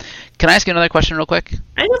 Can I ask you another question real quick?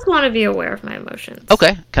 I just want to be aware of my emotions.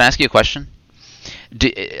 Okay. Can I ask you a question?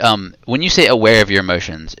 When you say aware of your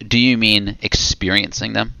emotions, do you mean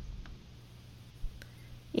experiencing them?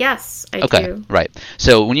 Yes, I do. Okay, right.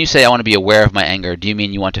 So when you say I want to be aware of my anger, do you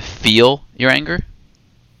mean you want to feel your anger?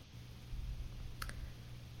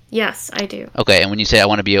 Yes, I do. Okay, and when you say I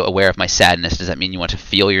want to be aware of my sadness, does that mean you want to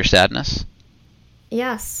feel your sadness?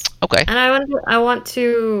 Yes. Okay. And I want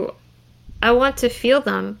to feel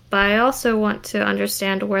them, but I also want to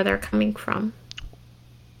understand where they're coming from.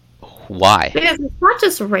 Why? Because it's not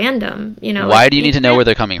just random, Why do you need to know where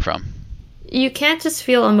they're coming from? You can't just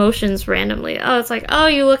feel emotions randomly. Oh, it's like,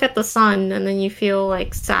 you look at the sun and then you feel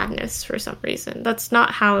sadness for some reason. That's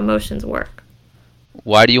not how emotions work.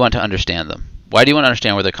 Why do you want to understand them? Why do you want to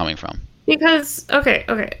understand where they're coming from? Because, okay.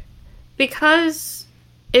 Because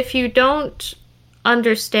if you don't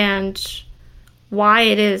understand why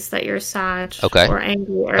it is that you're sad or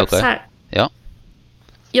angry or upset,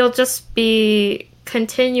 you'll just be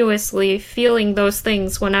continuously feeling those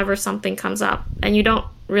things whenever something comes up, and you don't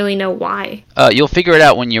really know why. You'll figure it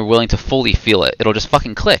out when you're willing to fully feel it. It'll just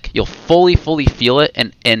fucking click. You'll fully feel it,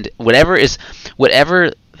 and whatever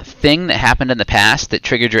thing that happened in the past that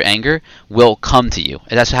triggered your anger will come to you.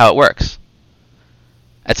 And that's how it works.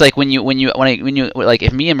 It's like when you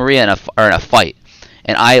if me and Maria are in a fight,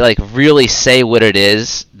 and I really say what it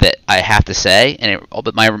is that I have to say,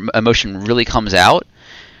 but my emotion really comes out.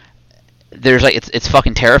 There's it's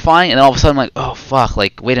fucking terrifying, and then all of a sudden I'm like, oh fuck,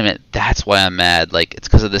 wait a minute, that's why I'm mad, it's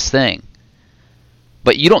because of this thing.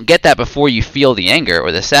 But you don't get that before you feel the anger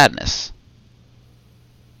or the sadness.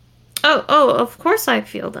 Oh, of course I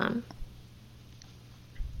feel them.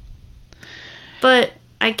 But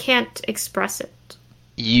I can't express it.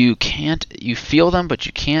 You feel them, but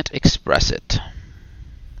you can't express it.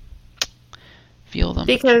 Feel them,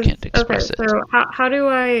 but you can't express it. So how do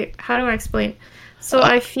I explain? So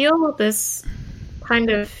I feel this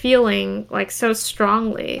kind of feeling so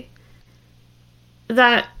strongly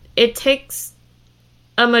that it takes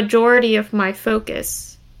a majority of my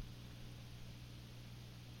focus,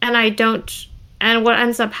 and and what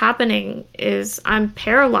ends up happening is I'm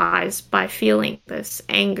paralyzed by feeling this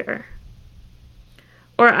anger,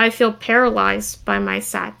 or I feel paralyzed by my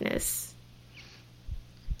sadness,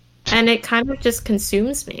 and it kind of just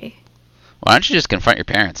consumes me. Why don't you just confront your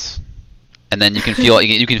parents? And then you can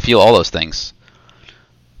feel all those things.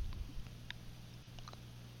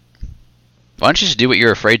 Why don't you just do what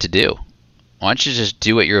you're afraid to do? Why don't you just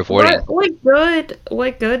do what you're avoiding?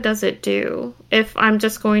 What good does it do if I'm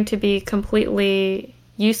just going to be completely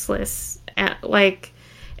useless at, like,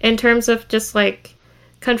 in terms of just like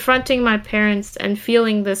confronting my parents and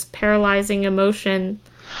feeling this paralyzing emotion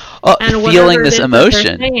Oh, and feeling whatever it this is that they're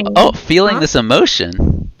emotion. Oh, saying, feeling huh? this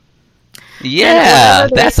emotion. And Yeah, whatever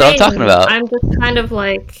they're that's what I'm talking saying, about. I'm just kind of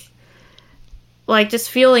like just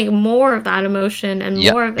feeling more of that emotion and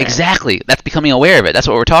Yep, more of it. exactly. That's becoming aware of it. That's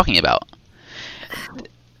what we're talking about.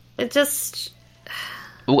 It just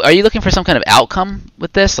Are you looking for some kind of outcome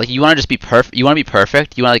with this? Like, you want to just be perfect? You want to be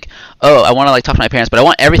perfect? You want to, like, oh, I want to, like, talk to my parents, but I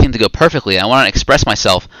want everything to go perfectly. I want to express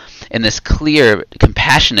myself in this clear,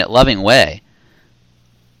 compassionate, loving way.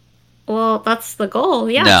 well, that's the goal,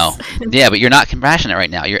 No. yes. Yeah, but you're not compassionate right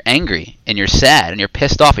now. You're angry and you're sad and you're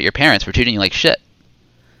pissed off at your parents for treating you like shit.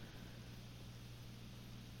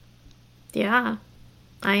 Yeah,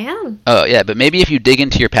 I am. Oh, yeah, but maybe if you dig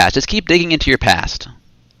into your past, just keep digging into your past.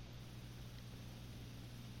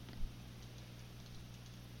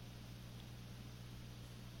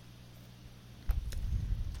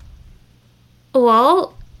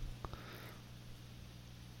 Well,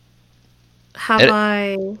 have It,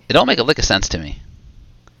 I. it don't make a lick of sense to me.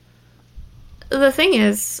 The thing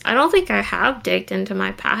is, I don't think I have digged into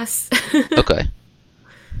my past. Okay.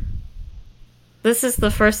 This is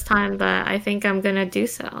the first time that I think I'm gonna do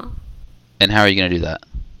so. And how are you going to do that?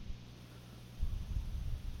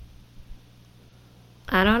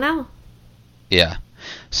 I don't know. Yeah.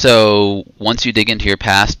 So, once you dig into your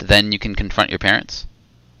past, then you can confront your parents?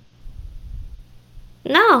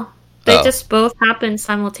 No, they Oh, just both happen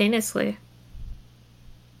simultaneously.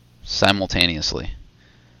 simultaneously.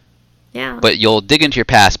 Yeah. But you'll dig into your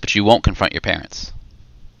past, but you won't confront your parents.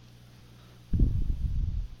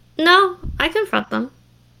 No, I confront them.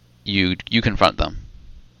 You confront them.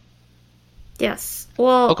 Yes.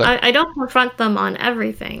 Well, Okay. I don't confront them on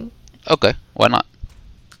everything Okay. Why not?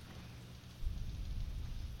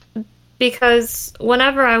 because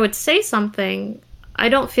whenever I would say something, I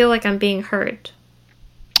don't feel like I'm being heard.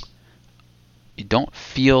 You don't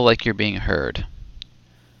feel like you're being heard.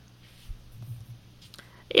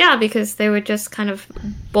 Yeah, because they would just kind of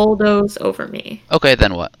bulldoze over me. Okay,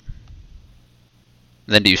 then what?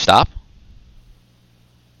 Then do you stop?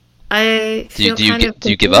 I Do you feel do you kind of get do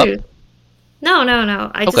you give up? confused. No, no,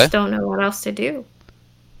 no. I Okay. just don't know what else to do.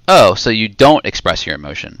 Oh, so you don't express your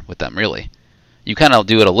emotion with them, really? You kind of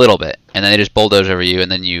do it a little bit, and then they just bulldoze over you,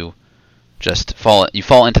 and then you just fall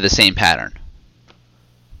into the same pattern.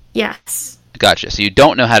 Yes. Gotcha. So you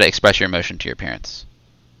don't know how to express your emotion to your parents.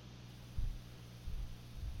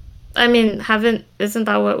 I mean, isn't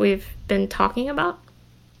that what we've been talking about?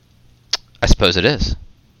 I suppose it is.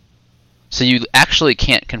 So you actually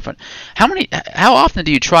can't confront. How often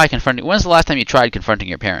do you try confronting? When's the last time you tried confronting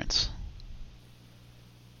your parents?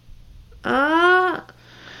 Uh,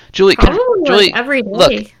 Julie, Probably like Julie, every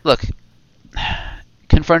look, day. look.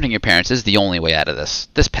 Confronting your parents is the only way out of this.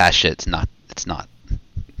 This past shit's not. It's not.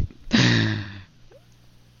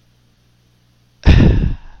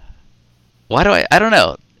 Why do I don't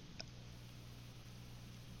know.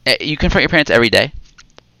 You confront your parents every day?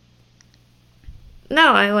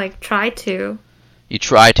 No, I like try to. You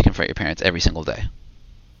try to confront your parents every single day.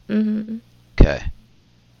 Hmm. Okay.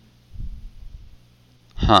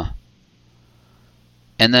 Huh.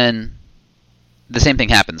 And then the same thing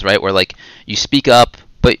happens, right? Where, like, you speak up,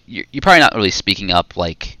 but you're probably not really speaking up,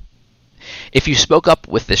 like, if you spoke up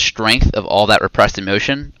with the strength of all that repressed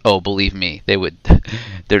emotion, oh, believe me,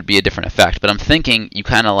 there'd be a different effect. But I'm thinking you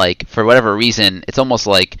kind of, like, for whatever reason, it's almost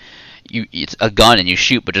like it's a gun and you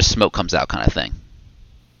shoot, but just smoke comes out kind of thing.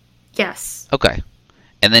 Yes. Okay.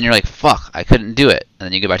 And then you're like, fuck, I couldn't do it. And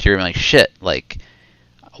then you go back to your room like, shit, like,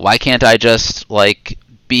 why can't I just, like,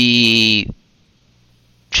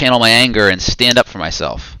 channel my anger and stand up for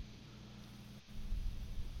myself?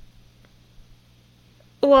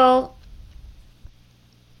 Well,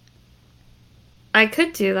 I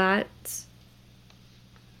could do that.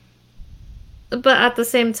 But at the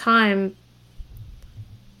same time,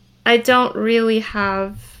 I don't really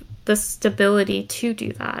have the stability to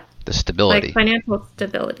do that. The Like stability. financial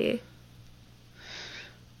stability.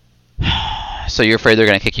 So you're afraid they're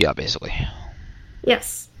going to kick you out, basically.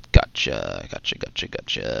 Yes. Gotcha.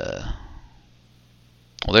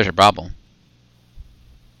 Well, there's your problem.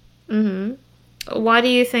 Hmm. Why do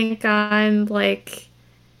you think I'm like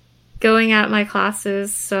going at my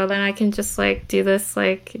classes so then I can just like do this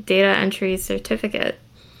like data entry certificate?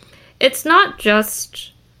 It's not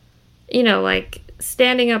just, like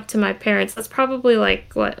standing up to my parents. That's probably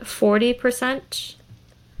like what, 40%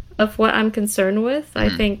 of what I'm concerned with. I Hmm.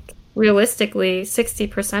 think realistically,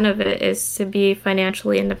 60% of it is to be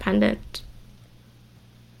financially independent.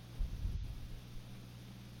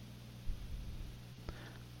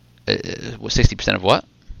 60% of what?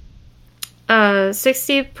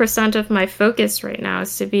 60% of my focus right now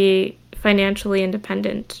is to be financially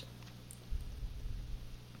independent.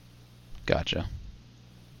 Gotcha.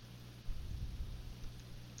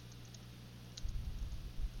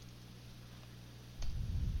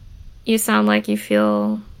 You sound like you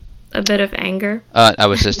feel a bit of anger. I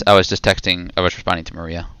was just texting. I was responding to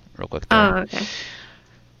Maria real quick there. Oh, okay.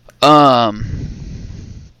 Um,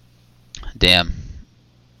 damn.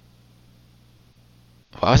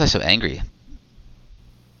 Why was I so angry?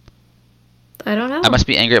 I don't I know. must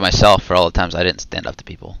be angry at myself for all the times I didn't stand up to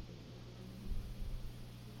people.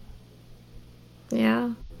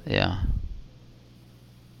 Yeah. Yeah.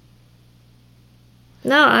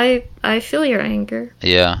 No, I feel your anger.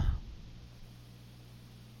 Yeah.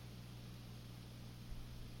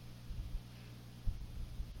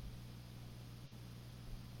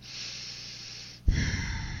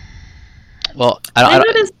 Well, I I don't.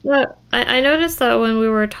 noticed that I noticed that when we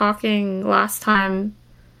were talking last time,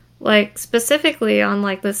 like specifically on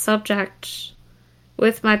like the subject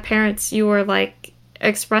with my parents, you were like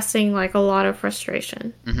expressing like a lot of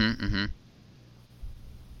frustration. Mm-hmm, mm-hmm.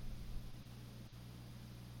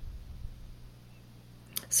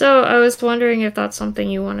 So I was wondering if that's something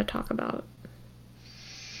you want to talk about.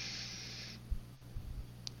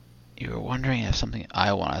 You were wondering if something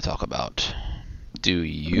I want to talk about. Do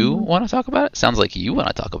you Mhm. want to talk about it? Sounds like you want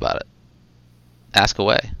to talk about it. Ask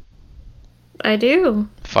away. I do.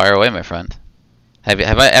 Fire away, my friend. Have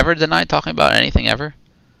I ever denied talking about anything ever?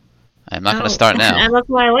 I'm not going to Oh, start now. and that's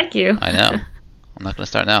why I like you. I know. I'm not going to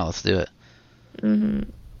start now. Let's do it. hmm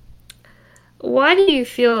Why do you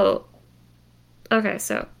feel? Okay,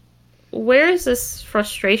 so where is this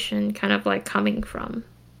frustration kind of like coming from?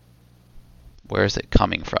 Where is it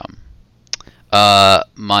coming from?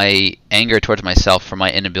 My anger towards myself for my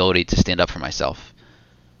inability to stand up for myself.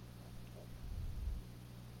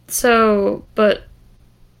 So, but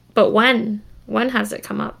when? When has it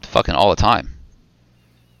come up? Fucking all the time.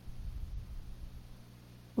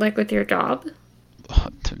 Like with your job?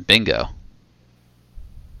 Bingo.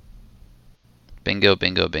 Bingo,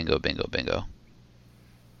 bingo, bingo, bingo, bingo.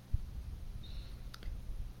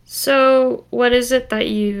 So, what is it that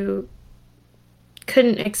you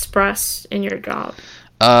couldn't express in your job?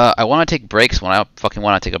 I want to take breaks when I fucking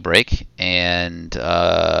want to take a break, and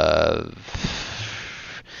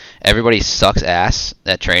everybody sucks ass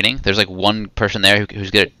at training. There's like one person there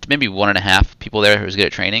who's good at, maybe one and a half people there who's good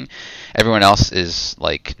at training. Everyone else is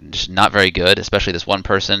like just not very good, especially this one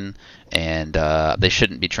person, and they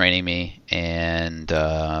shouldn't be training me. And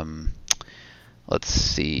let's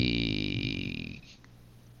see.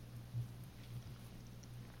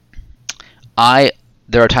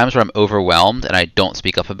 There are times where I'm overwhelmed and I don't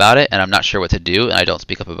speak up about it, and I'm not sure what to do, and I don't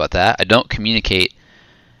speak up about that. I don't communicate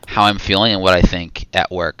how I'm feeling and what I think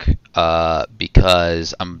at work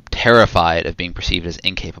because I'm terrified of being perceived as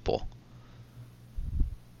incapable,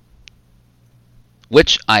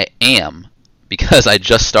 which I am because I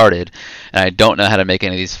just started and I don't know how to make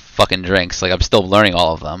any of these fucking drinks. Like I'm still learning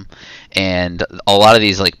all of them, and a lot of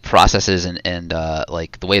these like processes and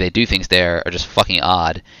like the way they do things there are just fucking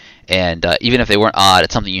odd. And even if they weren't odd,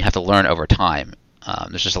 it's something you have to learn over time.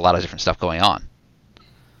 There's just a lot of different stuff going on.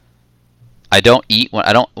 I don't eat when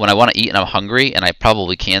I want to eat and I'm hungry and I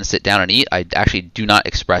probably can sit down and eat. I actually do not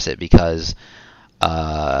express it because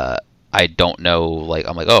I don't know. Like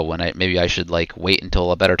I'm like, oh, maybe I should like wait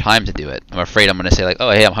until a better time to do it. I'm afraid I'm gonna say like,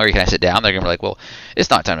 oh hey, I'm hungry, can I sit down? They're gonna be like, well, it's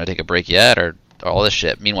not time to take a break yet, or all this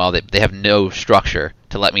shit. Meanwhile, they have no structure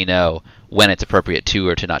to let me know when it's appropriate to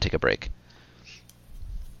or to not take a break.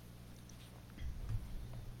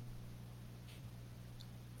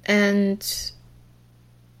 And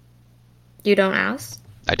you don't ask?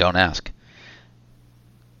 I don't ask.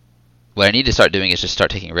 What I need to start doing is just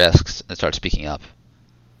start taking risks and start speaking up.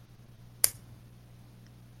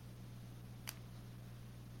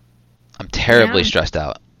 I'm terribly Yeah. stressed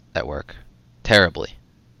out at work. Terribly.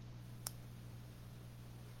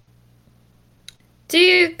 Do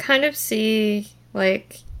you kind of see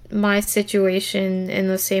like my situation in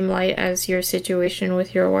the same light as your situation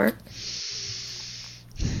with your work?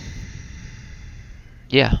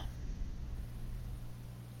 Yeah.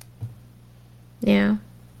 Yeah.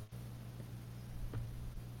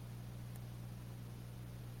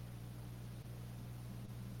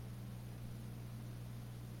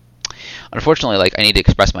 Unfortunately, like I need to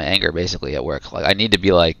express my anger basically at work. Like I need to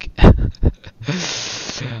be like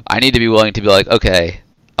I need to be willing to be like, okay,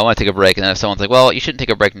 I want to take a break, and then if someone's like, well, you shouldn't take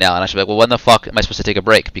a break now, and I should be like, well, when the fuck am I supposed to take a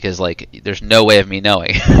break? Because like, there's no way of me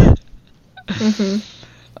knowing. Mm-hmm.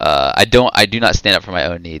 I do not stand up for my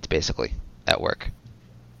own needs, basically, at work.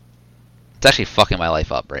 It's actually fucking my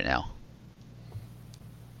life up right now.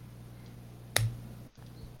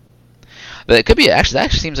 But it could be actually. That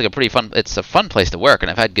actually seems like a pretty fun. It's a fun place to work, and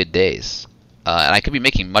I've had good days. And I could be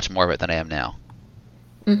making much more of it than I am now.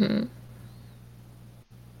 Mm-hmm.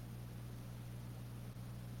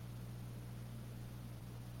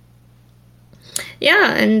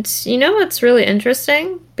 Yeah, and you know what's really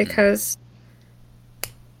interesting? Because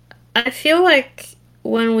I feel like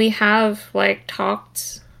when we have like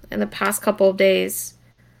talked in the past couple of days,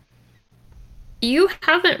 you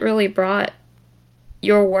haven't really brought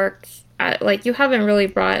your work like you haven't really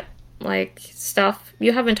brought like stuff.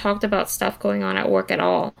 You haven't talked about stuff going on at work at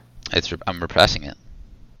all. I'm repressing it.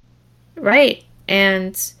 Right.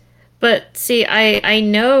 And but see, I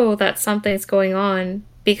know that something's going on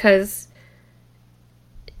because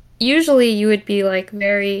usually you would be like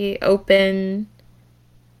very open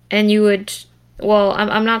and you would well,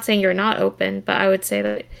 I'm not saying you're not open, but I would say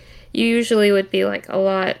that you usually would be like a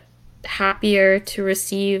lot happier to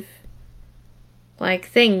receive like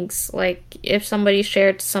things like if somebody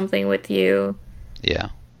shared something with you, Yeah.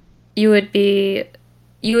 you would be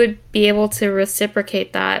able to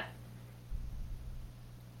reciprocate that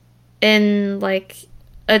in like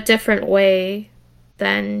a different way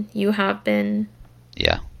than you have been.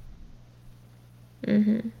 Yeah.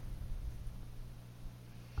 Mm-hmm.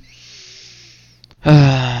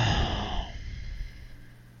 I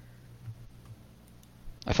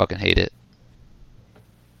fucking hate it.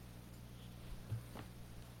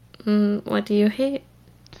 What do you hate?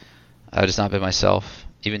 I've just not been myself.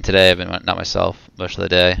 Even today, I've been not myself most of the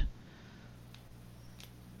day.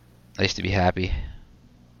 I used to be happy.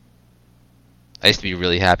 I used to be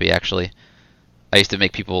really happy, actually. I used to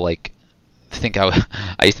make people like think I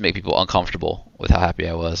used to make people uncomfortable with how happy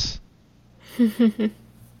I was.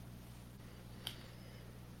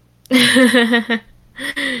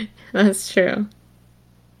 That's true.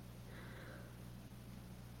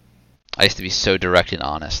 I used to be so direct and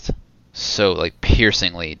honest. So like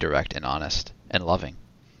piercingly direct and honest and loving.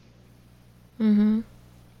 Mm-hmm.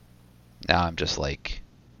 Now I'm just like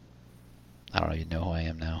I don't even know who I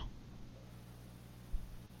am now.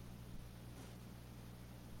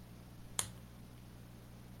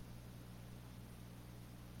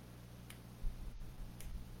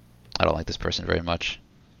 I don't like this person very much.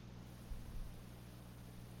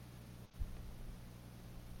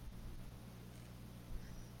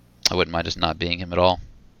 I wouldn't mind just not being him at all.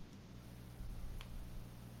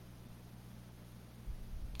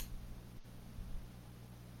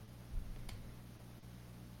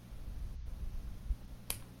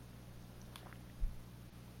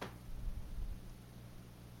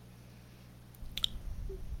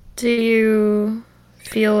 Do you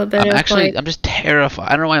feel a bit of like I'm just terrified.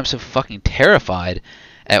 I don't know why I'm so fucking terrified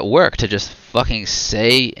at work to just fucking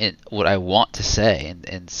say what I want to say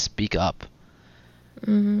and speak up.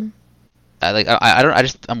 mm-hmm.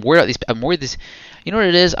 I'm worried about these. I'm worried this. You know what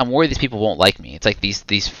it is? I'm worried these people won't like me. It's like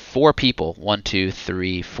these four people, 1, 2,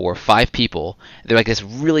 3, 4, 5 people. They're like this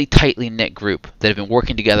really tightly knit group that have been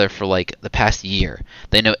working together for like the past year.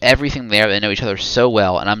 They know everything there. They know each other so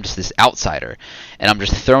well, and I'm just this outsider, and I'm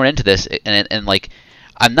just thrown into this, and like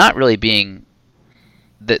I'm not really being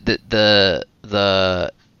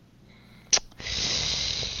the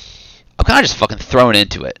I'm kind of just fucking thrown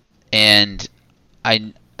into it, and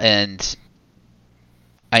I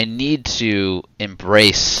need to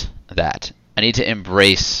embrace that. I need to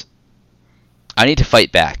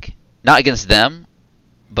fight back. Not against them,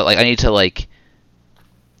 but like I need to like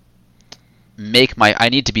I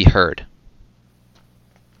need to be heard.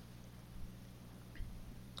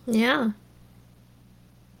 Yeah.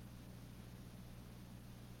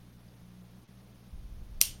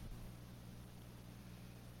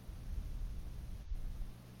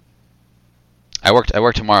 I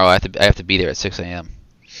work tomorrow. I have to be there at 6 a.m.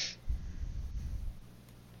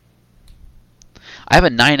 I have a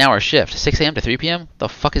 9-hour shift, 6 a.m. to 3 p.m. The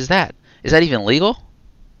fuck is that? Is that even legal?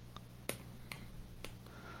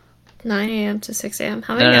 9 a.m. to 6 a.m.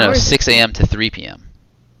 How many No, hours? 6 a.m. to 3 p.m.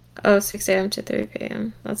 Oh, 6 a.m. to 3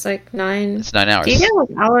 p.m. That's like 9. It's 9 hours. Do you get like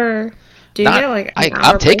hour? Do you Not, get like an I'm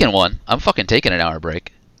hour taking break? one. I'm fucking taking an hour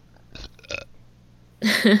break.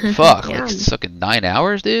 Fuck, Yeah. like fucking 9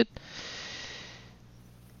 hours, dude.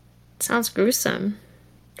 Sounds gruesome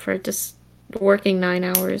for just working 9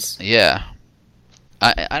 hours. Yeah.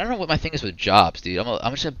 I don't know what my thing is with jobs, dude.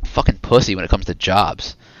 I'm just a fucking pussy when it comes to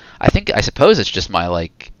jobs. I suppose it's just my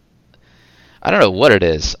like I don't know what it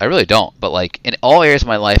is. I really don't. But like in all areas of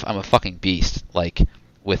my life, I'm a fucking beast. Like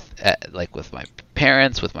with my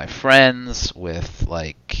parents, with my friends, with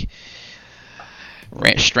like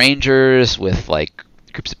strangers, with like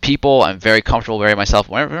groups of people. I'm very comfortable, very myself.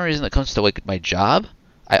 For whatever reason that comes to like my job,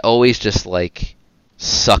 I always just like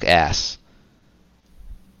suck ass.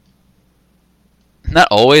 Not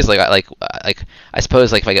always. Like I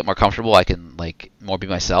suppose like if I get more comfortable, I can like more be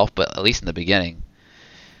myself. But at least in the beginning,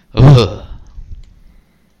 ugh.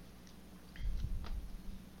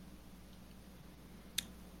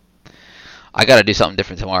 I got to do something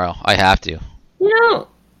different tomorrow. I have to. You know,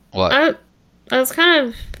 What? I was kind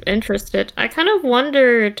of interested. I kind of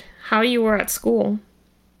wondered how you were at school.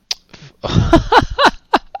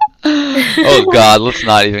 Oh God, let's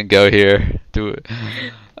not even go here. Do it.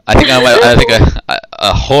 I think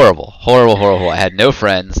a horrible. I had no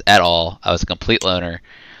friends at all. I was a complete loner.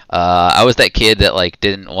 I was that kid that like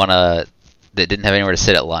that didn't have anywhere to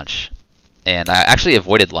sit at lunch, and I actually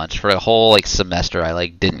avoided lunch for a whole like semester. I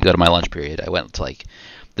like didn't go to my lunch period. I went to like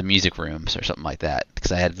the music rooms or something like that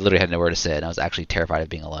because I had literally had nowhere to sit, and I was actually terrified of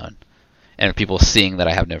being alone and people seeing that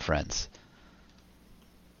I have no friends.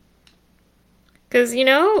 Because,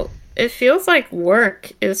 it feels like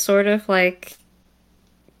work is sort of like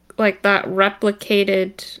that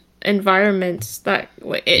replicated environment that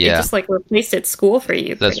it Yeah, just like replaced its school for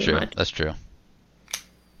you that's pretty true. much. That's true.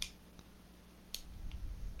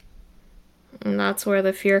 And that's where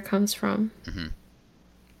the fear comes from. Hmm.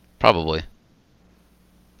 Probably.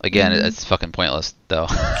 Again, Hmm. it's fucking pointless though.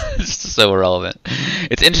 It's just so irrelevant.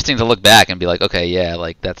 It's interesting to look back and be like, okay, yeah,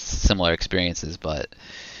 like that's similar experiences, but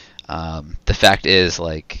the fact is,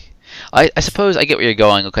 like, I suppose I get where you're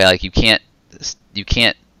going. Okay, like you can't,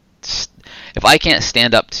 if I can't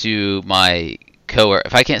stand up to my coworker,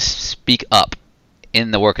 if I can't speak up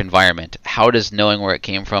in the work environment, how does knowing where it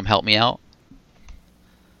came from help me out?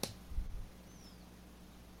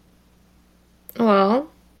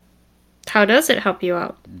 Well, how does it help you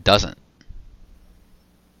out? Doesn't.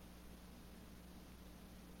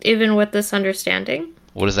 Even with this understanding?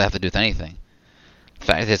 What does that have to do with anything? The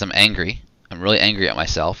fact is, I'm angry. I'm really angry at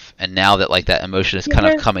myself, and now that like that emotion is kind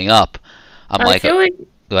of Because coming up, I'm I like, feel like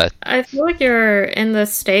but I feel like you're in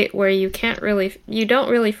this state where you don't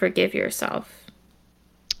really forgive yourself.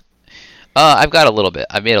 I've got a little bit.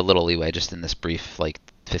 I've made a little leeway just in this brief like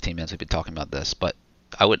 15 minutes we've been talking about this, but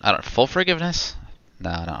I don't full forgiveness. No,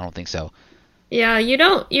 I don't think so. Yeah, you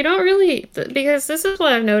don't really because this is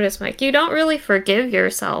what I've noticed, Mike. You don't really forgive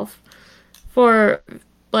yourself for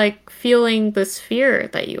like feeling this fear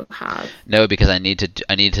that you have. No, because I need to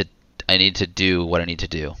do what I need to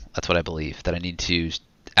do. That's what I believe. That I need to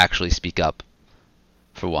actually speak up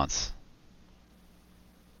for once.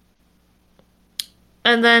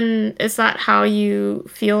 And then is that how you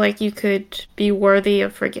feel like you could be worthy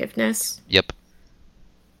of forgiveness? Yep.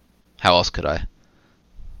 How else could I?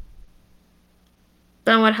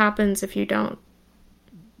 Then what happens if you don't?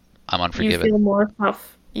 I'm You unforgiven. feel more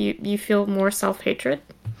you feel more self-hatred?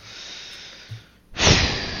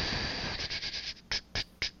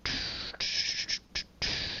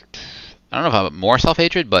 I don't know if I'm more self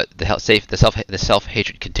hatred, but the self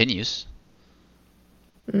hatred continues.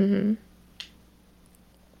 Mhm.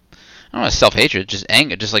 I don't know, self hatred, just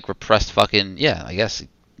anger, just like repressed fucking yeah. I guess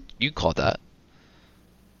you call it that.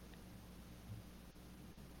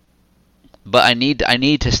 But I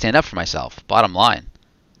need to stand up for myself. Bottom line.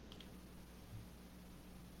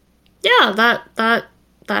 Yeah,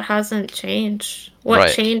 that hasn't changed. What Right.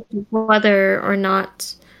 changed is whether or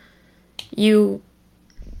not you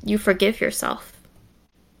you forgive yourself.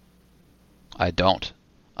 I don't.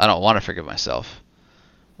 I don't want to forgive myself.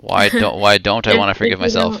 Why don't I want to If forgive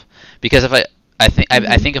you don't, myself? Because if I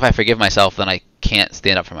mhm. think if I forgive myself, then I can't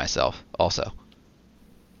stand up for myself. Also,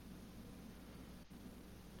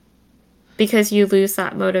 Because you lose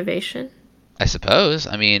that motivation. I suppose.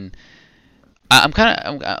 I mean, I'm kind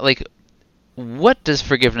of like, what does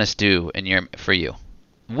forgiveness do in your for you?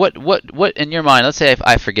 What in your mind? Let's say if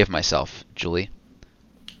I forgive myself, Julie.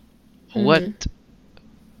 What Hmm.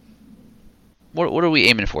 what are we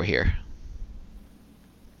aiming for here?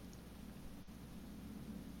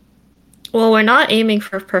 Well, we're not aiming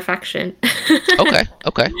for perfection. Okay,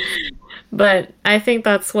 okay. But I think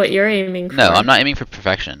that's what you're aiming No, I'm for. not aiming for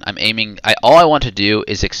perfection. I'm aiming. All I want to do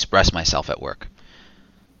is express myself at work.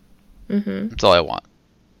 Hmm. That's all I want.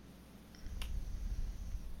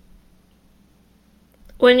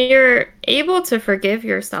 When you're able to forgive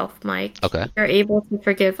yourself, Mike, Okay, you're able to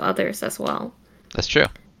forgive others as well. that's true.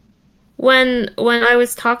 When I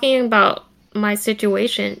was talking about my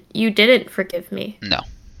situation, you didn't forgive me. No,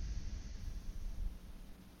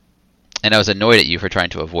 And I was annoyed at you for trying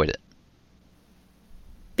to avoid it.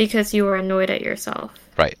 Because you were annoyed at yourself.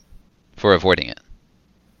 Right. For avoiding it.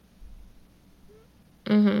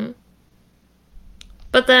 Mm-hmm.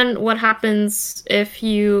 But then what happens if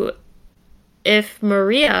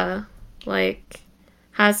Maria, like,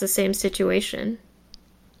 has the same situation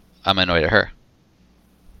I'm annoyed at her.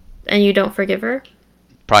 and you don't forgive her?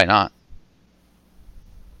 Probably not.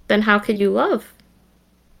 Then how could you love?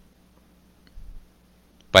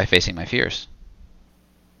 By facing my fears.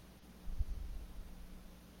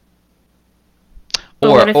 But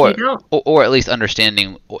what if you don't? Or at least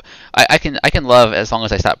understanding. I can love as long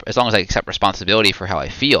as I accept responsibility for how I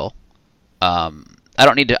feel. I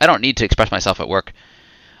don't need to express myself at work.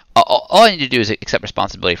 All I need to do is accept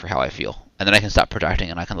responsibility for how I feel, and then I can stop projecting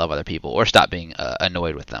and I can love other people or stop being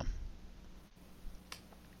annoyed with them.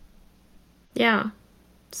 Yeah.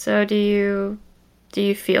 So do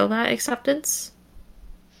you feel that acceptance?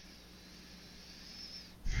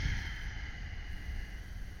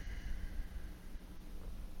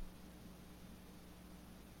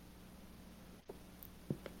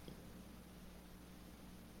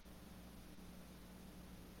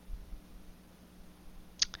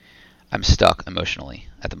 I'm stuck emotionally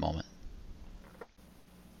at the moment.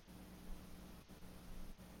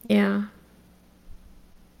 Yeah.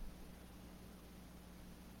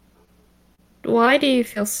 Why do you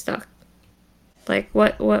feel stuck? Like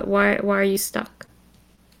why are you stuck?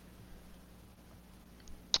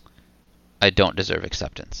 I don't deserve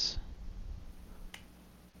acceptance.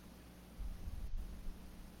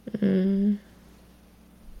 Mm.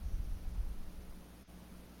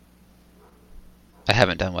 I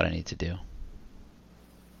haven't done what I need to do.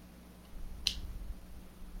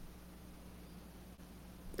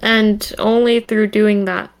 And only through doing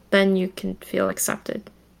that then you can feel accepted.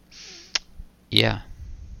 Yeah.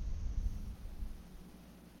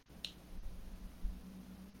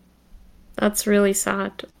 That's really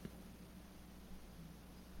sad.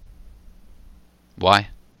 Why?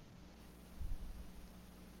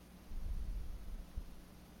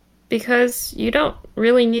 Because you don't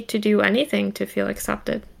really need to do anything to feel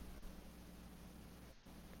accepted.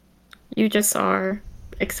 You just are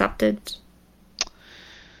accepted.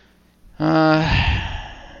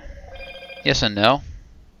 Yes and no.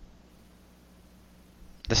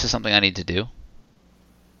 This is something I need to do.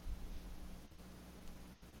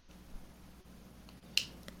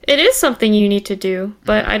 It is something you need to do,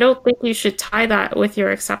 but I don't think you should tie that with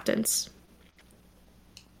your acceptance.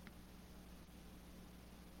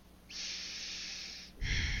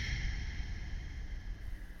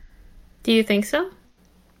 Do you think so?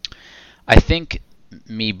 I think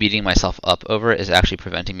me beating myself up over it is actually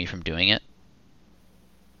preventing me from doing it.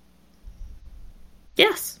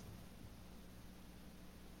 Yes.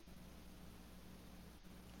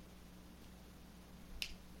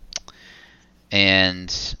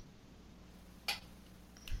 And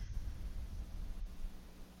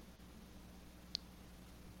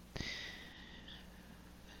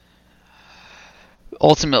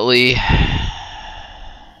ultimately,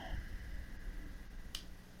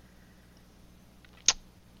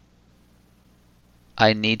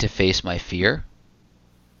 I need to face my fear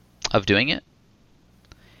of doing it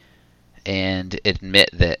and admit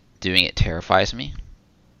that doing it terrifies me.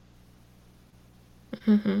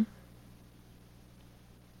 Mm-hmm.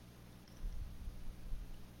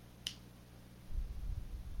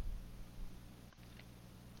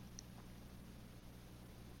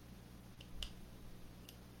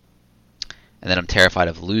 And then I'm terrified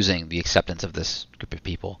of losing the acceptance of this group of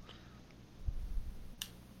people.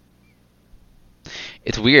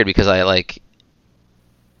 It's weird because I like.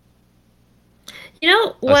 You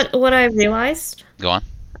know what I realized? Go on.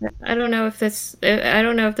 I don't know if this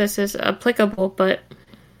is applicable, but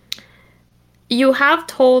you have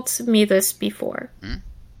told me this before. Hmm?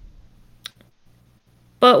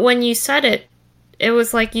 But when you said it, it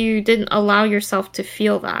was like you didn't allow yourself to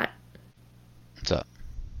feel that. What's up?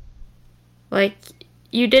 Like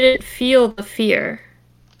you didn't feel the fear.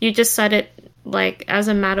 You just said it like as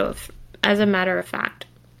a matter of fact.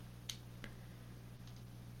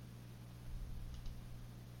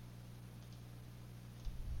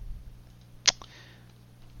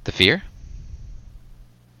 The fear?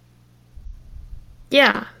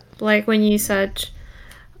 Yeah, like when you said,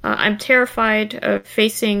 I'm terrified of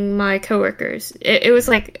facing my coworkers. It was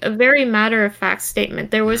like a very matter of fact statement.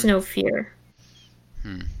 There was no fear.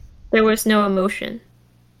 There was no emotion.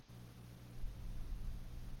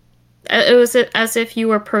 It was as if you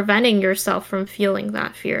were preventing yourself from feeling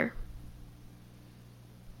that fear.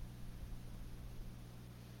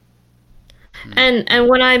 Hmm. And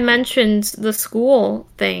when I mentioned the school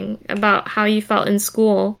thing about how you felt in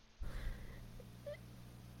school,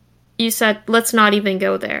 you said, let's not even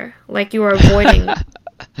go there. Like you were avoiding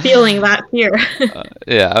feeling that fear.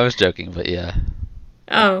 Yeah, I was joking, but yeah.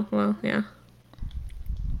 Oh, well, yeah.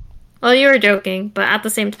 Well, you were joking, but at the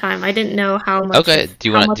same time, I didn't know Okay. how Do much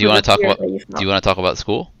you of want the to talk fear about that you do you felt. want to talk about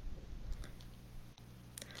school?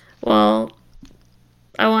 Well,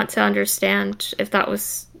 I want to understand if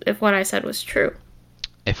what I said was true.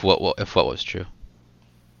 If what was true?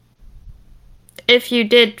 If you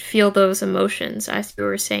did feel those emotions as you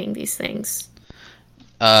were saying these things.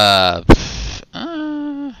 Pff,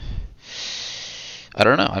 I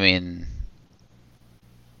don't know. I mean,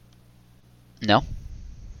 no.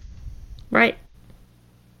 Right.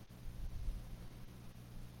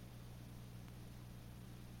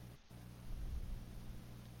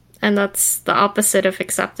 And that's the opposite of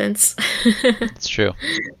acceptance. It's true.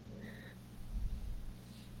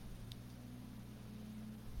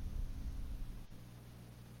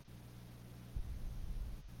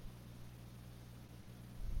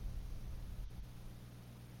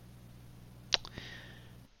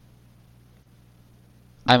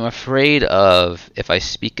 I'm afraid of if I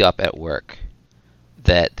speak up at work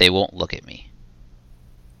that they won't look at me,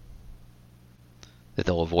 that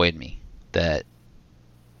they'll avoid me, that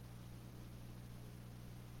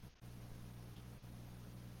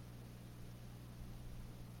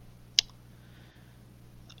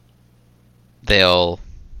they'll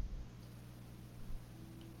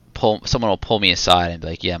someone will pull me aside and be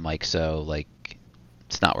like, "Yeah, Mike, so like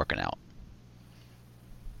it's not working out.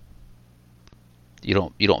 You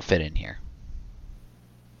don't fit in here."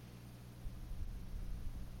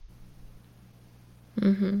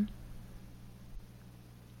 hmm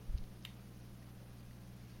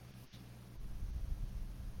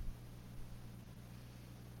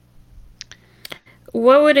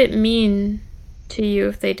What would it mean to you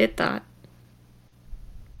if they did that?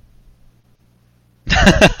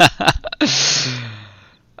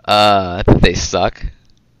 I think they suck.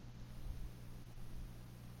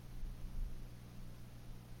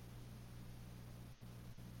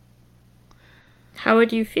 How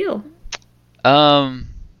would you feel? Um,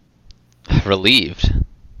 relieved,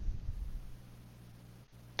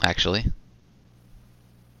 actually.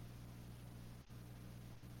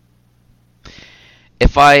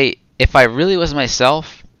 If I really was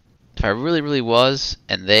myself, if I really was,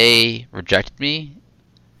 and they rejected me,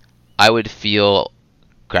 I would feel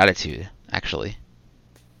gratitude. Actually,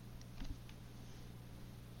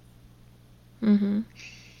 hmm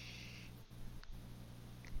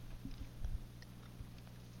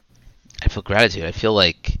I feel gratitude. I feel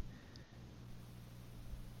like,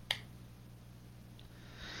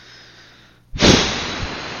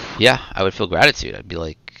 yeah, I would feel gratitude. I'd be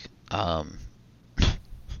like, I'd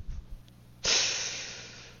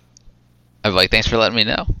be like, thanks for letting me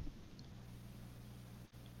know.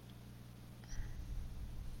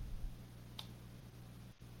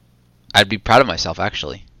 I'd be proud of myself,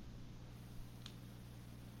 actually.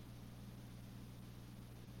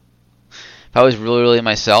 If I was really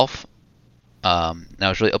myself, and I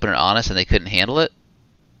was really open and honest, and they couldn't handle it,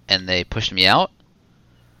 and they pushed me out,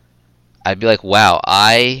 I'd be like, wow,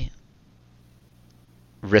 I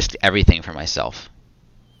risked everything for myself.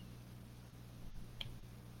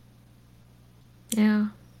 Yeah.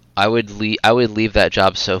 I would leave that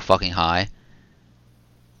job so fucking high.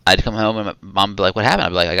 I'd come home and my mom would be like, "What happened?" I'd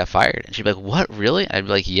be like, "I got fired." And she'd be like, "What? Really?" I'd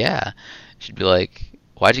be like, "Yeah." She'd be like,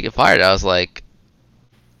 "Why'd you get fired?" I was like,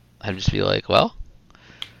 I'd just be like, "Well,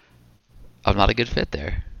 I'm not a good fit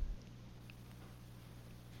there."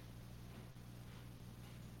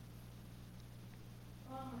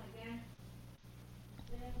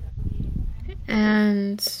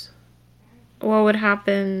 And what would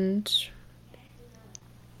happen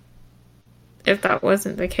if that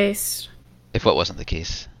wasn't the case? If what wasn't the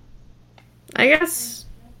case. I guess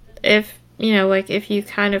if, like if you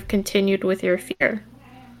kind of continued with your fear.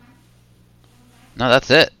 No, that's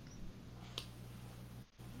it.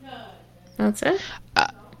 That's it?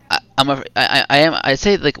 I'd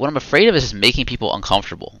say like what I'm afraid of is just making people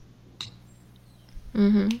uncomfortable.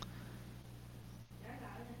 Mm-hmm.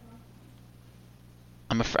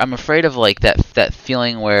 I'm afraid of like that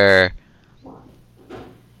feeling where,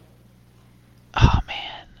 oh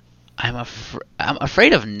man, I'm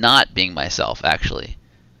afraid of not being myself. Actually,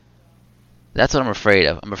 that's what I'm afraid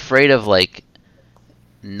of. I'm afraid of like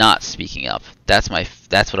not speaking up. That's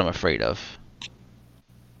what I'm afraid of.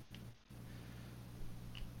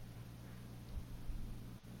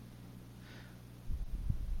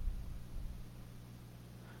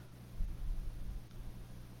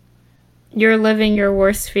 You're living your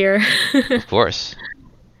worst fear. Of course.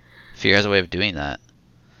 Fear has a way of doing that.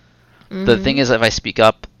 The thing Hmm. is, if I speak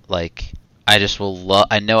up, like, I just will love.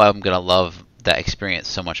 I know I'm gonna love that experience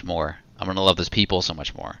so much more. I'm gonna love those people so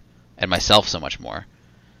much more, and myself so much more.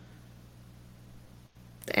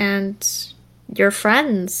 And your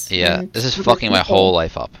friends Yeah, and this is other fucking my whole people.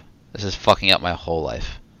 life up. This is fucking up my whole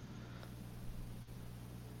life.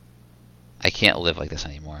 I can't live like this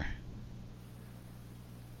anymore.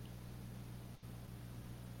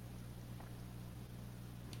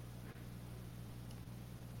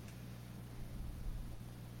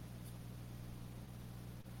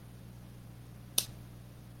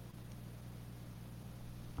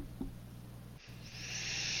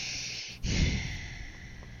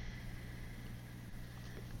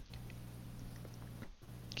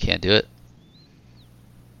 Can't do it.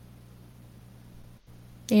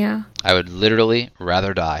 Yeah. I would literally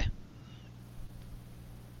rather die.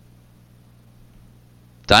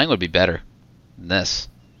 Dying would be better than this.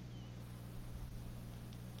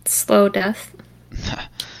 Slow death.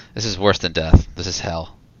 This is worse than death. This is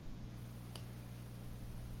hell.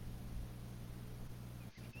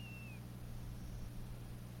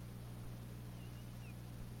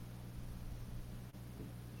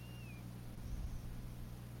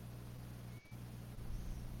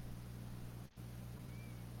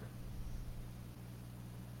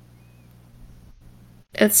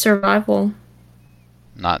 It's survival.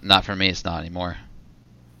 Not for me. It's not anymore.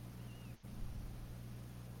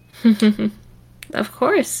 Of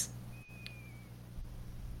course.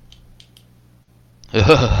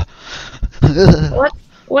 I'm What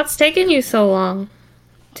what's taken you so long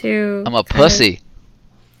to a kind pussy.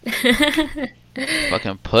 of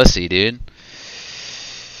Fucking pussy, dude.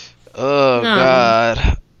 Oh No.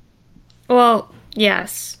 god. Well,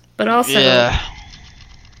 yes, but also Yeah.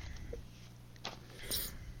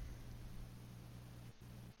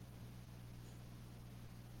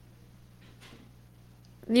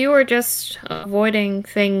 you were just avoiding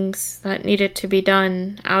things that needed to be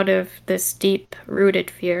done out of this deep rooted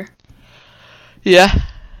fear. Yeah.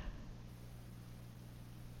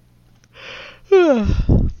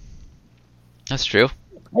 That's true.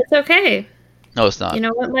 It's okay. No, it's You not.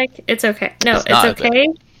 know what, Mike? It's okay. No, It's it's not okay.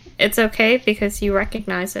 okay. It's okay because you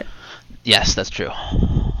recognize it. Yes, that's true.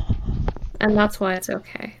 And that's why it's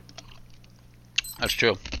okay. That's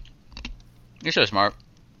true. You're so smart.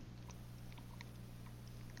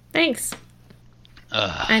 Thanks.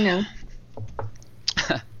 I Ugh. know.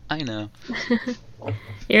 I know.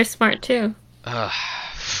 You're smart too. Ugh.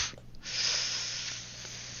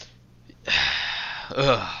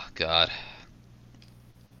 Ugh, God.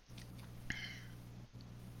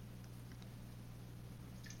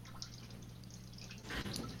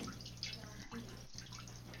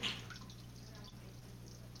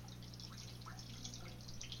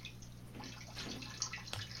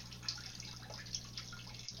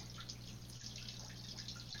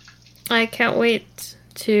 I can't wait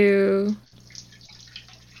to.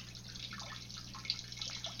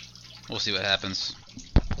 We'll see what happens.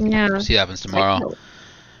 Yeah. See what happens I tomorrow. can't,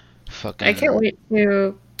 I can't Fucking wait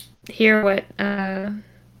to hear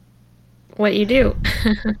what you do.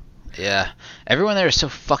 yeah. Everyone there is so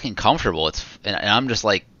fucking comfortable. And I'm just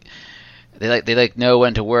like they know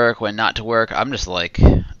when to work, when not to work. I'm just like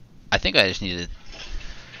I think I just need to.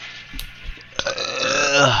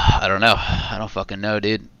 I don't know. I don't fucking know,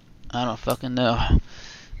 dude. I don't fucking know.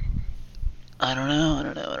 I don't know. I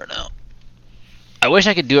don't know. I don't know. I wish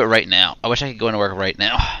I could do it right now. I wish I could go into work right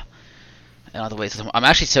now. I don't have to wait till tomorrow. I'm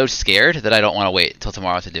actually so scared that I don't want to wait till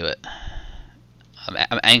tomorrow to do it.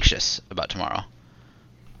 I'm anxious about tomorrow.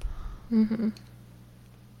 Hmm.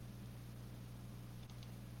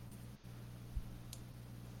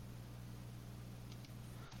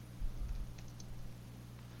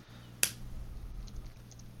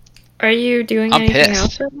 Are you doing I'm anything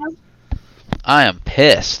else pissed. right now? I am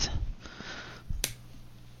pissed.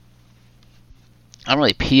 I'm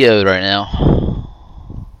really PO'd right now.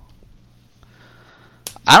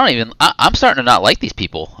 I don't even. I'm starting to not like these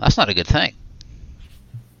people. That's not a good thing.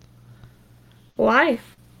 Why?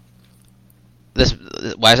 This.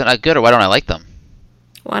 Why is it not good, or why don't I like them?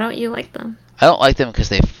 Why don't you like them? I don't like them because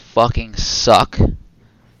they fucking suck, and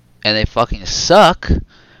they fucking suck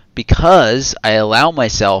because I allow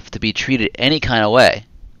myself to be treated any kind of way.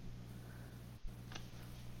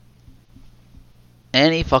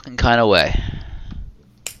 Any fucking kind of way.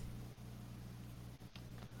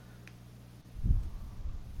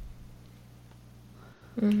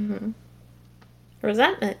 Hmm.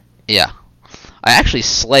 Resentment. Yeah. I actually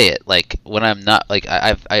slay it, like, when I'm not, like,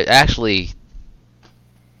 I actually...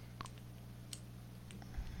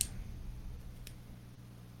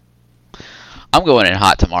 I'm going in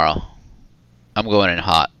hot tomorrow. I'm going in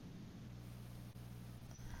hot.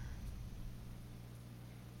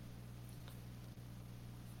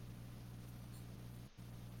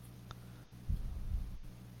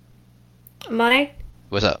 Mike,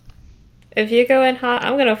 What's up? if you go in hot,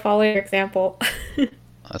 I'm gonna follow your example.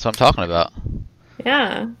 That's what I'm talking about.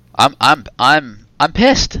 Yeah. I'm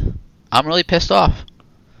pissed. I'm really pissed off.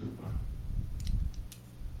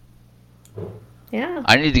 Yeah.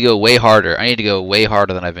 I need to go way harder. I need to go way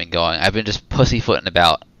harder than I've been going. I've been just pussyfooting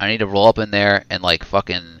about. I need to roll up in there and like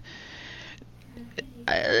fucking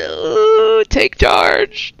take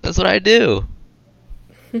charge. That's what I do.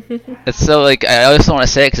 It's so like I always don't want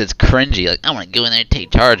to say it because it's cringy. Like I want to go in there and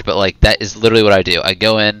take charge, but like that is literally what I do. I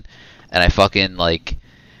go in and I fucking like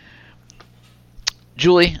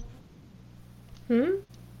Julie. Hmm?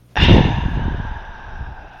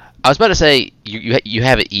 I was about to say you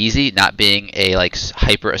have it easy not being a like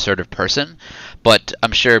hyper assertive person, but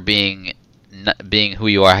I'm sure being who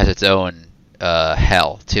you are has its own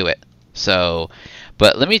hell to it. So,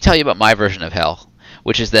 but let me tell you about my version of hell,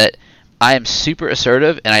 which is that I am super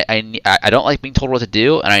assertive and I don't like being told what to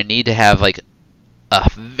do, and I need to have like a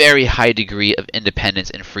very high degree of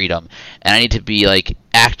independence and freedom, and I need to be like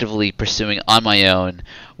actively pursuing on my own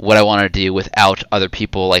what I want to do without other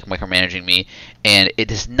people like micromanaging me. And it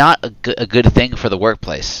is not a good thing for the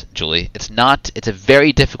workplace, Julie. It's not. It's a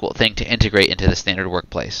very difficult thing to integrate into the standard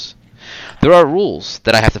workplace. There are rules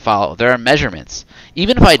that I have to follow. There are measurements.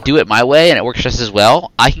 Even if I do it my way and it works just as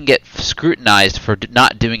well, I can get scrutinized for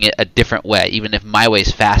not doing it a different way, even if my way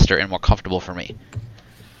is faster and more comfortable for me.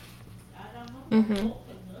 Mm-hmm.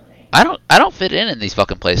 I don't fit in these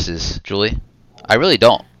fucking places, Julie. I really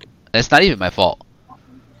don't. And it's not even my fault.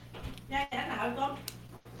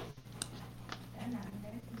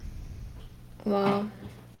 Well,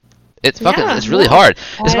 It's yeah, really no. hard.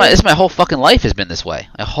 This my whole fucking life has been this way.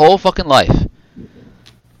 My whole fucking life.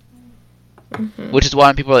 Mhm. Which is why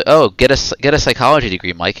when people are like, "Oh, get a psychology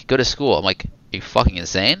degree, Mike. Go to school." I'm like, "Are you fucking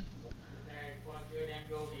insane?"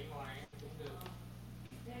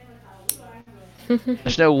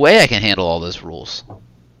 There's no way I can handle all those rules.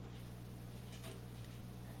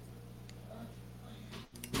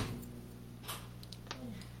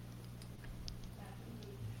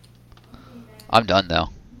 I'm done though.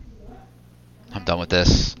 I'm done with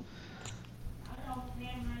this.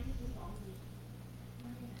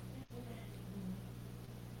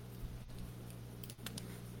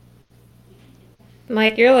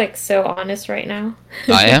 Mike, you're like so honest right now.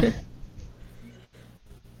 I am.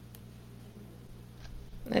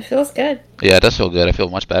 It feels good. Yeah, it does feel good. I feel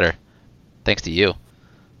much better. Thanks to you.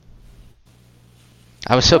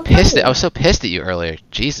 I was so Oh, pissed. I funny. was so pissed at you earlier.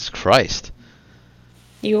 Jesus Christ.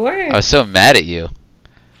 You I were. was so mad at you.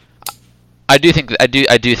 I do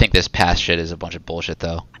think this past shit is a bunch of bullshit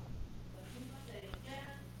though.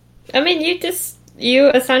 I mean, you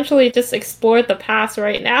essentially just explored the past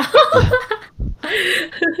right now.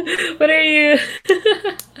 What are you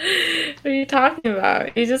what are you talking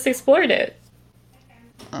about? You just explored it.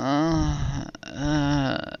 Uh,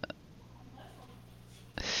 uh,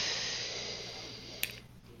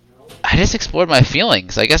 I just explored my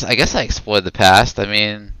feelings. I guess I explored the past. I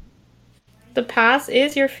mean, The past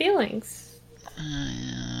is your feelings.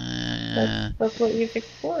 uh, That's what you've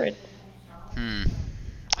explored. hmm.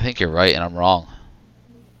 I think you're right and I'm wrong.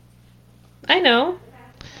 I know.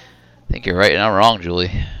 I think you're right and I'm wrong,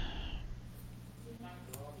 Julie.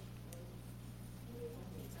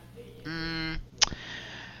 Mm,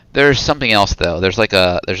 there's something else though. There's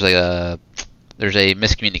a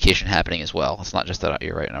miscommunication happening as well. It's not just that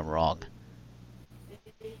you're right and I'm wrong.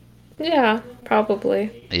 Yeah,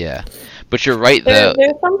 probably. Yeah, but you're right There, though.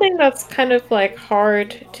 there's something that's kind of like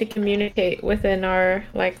hard to communicate within our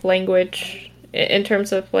like language in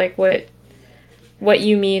terms of like what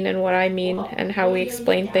you mean and what I mean and how we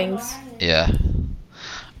explain things. Yeah,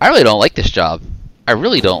 I really don't like this job. I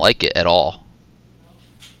really don't like it at all.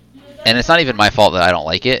 And it's not even my fault that I don't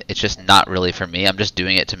like it. It's just not really for me. I'm just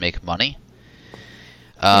doing it to make money.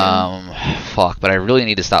 Yeah. Um, fuck. But I really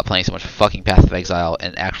need to stop playing so much fucking Path of Exile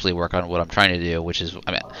and actually work on what I'm trying to do, which is,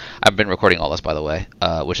 I mean, I've been recording all this by the way,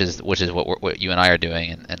 which is what you and I are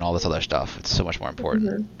doing and all this other stuff. It's so much more important.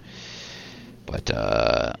 Hmm. But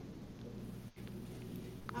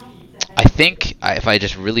I think if I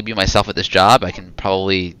just really be myself at this job, it'll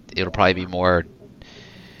probably be more.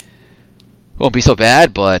 Won't be so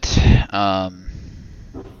bad, but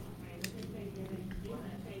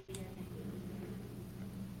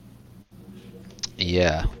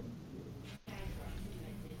yeah.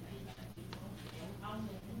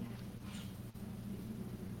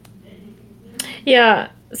 Yeah.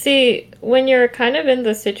 See, when you're kind of in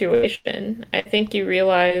the situation, I think you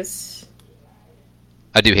realize,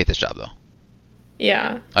 I do hate this job though.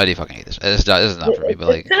 yeah. I do fucking hate this. This is not for me, but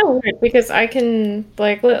It's like, kind of weird because I can,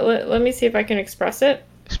 like, let me see if I can express it.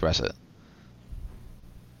 express it.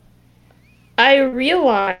 I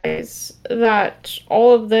realize that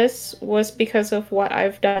all of this was because of what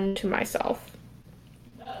I've done to myself.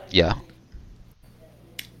 Yeah.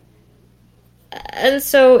 And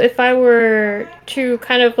so if I were to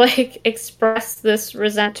kind of like express this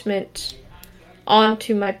resentment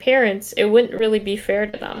onto my parents, it wouldn't really be fair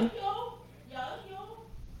to them.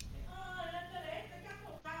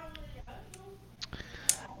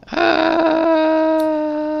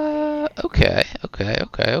 Okay.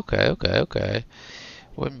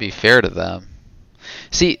 Wouldn't be fair to them.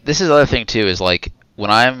 See, this is the other thing too. Is like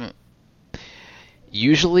when I'm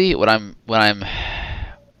usually when I'm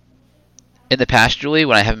in the past, Julie,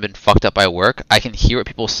 when I haven't been fucked up by work, I can hear what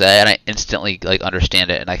people say and I instantly like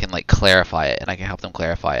understand it and I can like clarify it and I can help them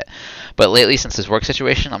clarify it. But lately, since this work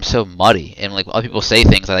situation, I'm so muddy and like other people say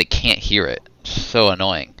things I like can't hear it. It's so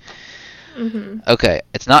annoying. Mm-hmm. Okay,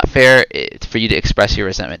 it's not fair for you to express your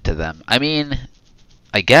resentment to them. I mean,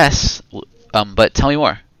 I guess, but tell me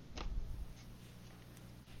more.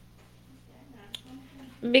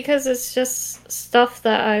 Because it's just stuff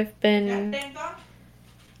that I've been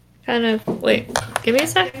kind of... Wait, give me a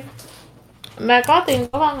sec. Mẹ có tiền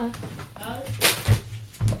của con à?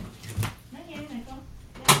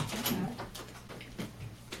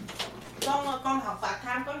 Con học part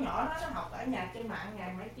time có nhỏ đó, nó học ở nhà trên mạng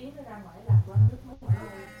ngày mấy tiếng nó ra ngoài làm quán nước mấy ngày.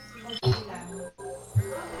 Con đi làm.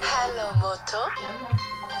 Hello Moto.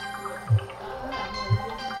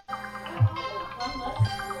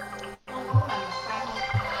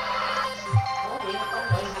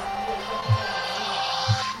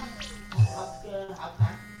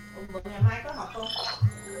 Ngày mai có học không?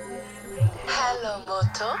 Hello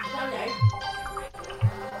Moto. Sao vậy?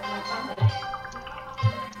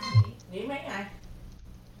 Nghỉ mấy ngày?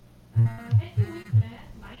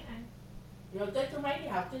 Rồi tới thứ mấy đi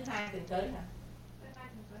học? Thứ hai tuần tới hả?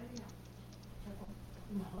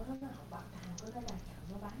 Mở đó nó học part time có nó đang chậm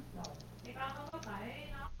nó bán rồi. Thì con không có phải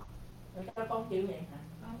nó. Rồi sao con chịu vậy hả?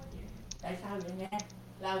 Con có chịu. Tại sao vậy nghe?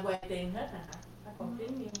 Là què tiền hết hả? Nó còn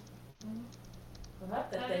tiếng nhiêu? Còn hết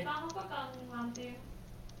tiền. Con không có cần làm tiền.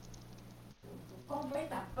 Con phải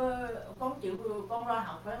tập, con chịu con lo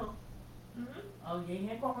học phải không? Vậy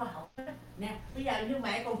hả? Con lo học đó. Nè, bây giờ như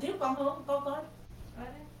mẹ còn thiếu con không? Con coi.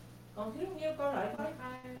 Còn thiếu nhiêu con lại coi.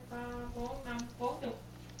 2, 3, 4, 5, 40.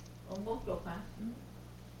 Còn 40 hả?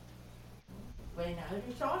 Về nợ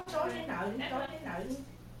đi, xóa giấy nợ đi, xóa giấy nợ đi.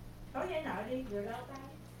 Xóa giấy nợ đi, rồi đâu ta?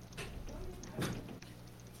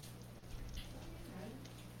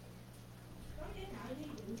 Xóa giấy nợ đi,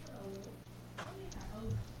 đừng có đồ. Xóa giấy nợ,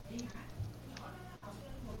 vậy hả? Nhỏ nó học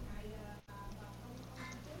lên một ngày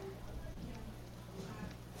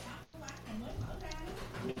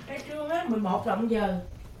cái trưa á 11 giờ.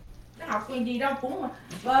 Nó học cái gì đâu cũng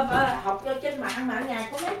mà học trên mạng mà ở nhà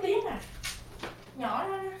có mấy tiếng à. Nhỏ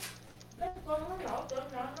đó con nó lộ tượng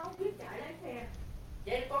nó biết chạy lái xe.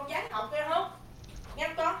 Vậy con dám học kia không? Nghe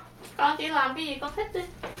con? Con chỉ làm cái gì con thích đi.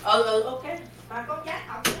 Ok. Mà con dám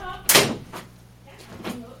học nữa không?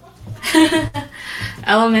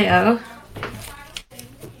 LMAO.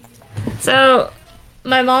 So,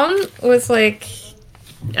 my mom was like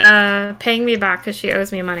paying me back because she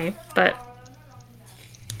owes me money, but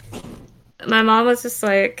my mom was just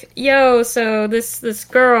like, "Yo, so this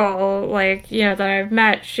girl, like, you know, that I've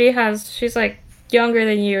met, she's like younger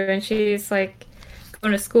than you, and she's like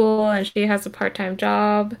going to school, and she has a part-time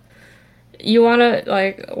job. You wanna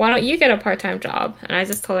like, why don't you get a part-time job?" And I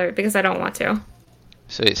just told her because I don't want to.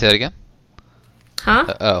 Say that again. Huh?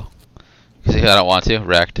 Oh, because I don't want to.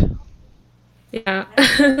 Wrecked. Yeah.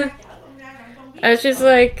 And she's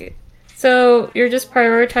like, "So you're just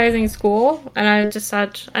prioritizing school?" And I just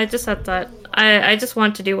said that I just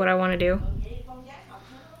want to do what I want to do.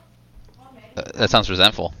 That sounds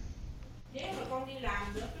resentful.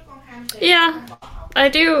 Yeah, I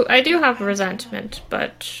do have resentment,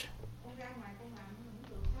 but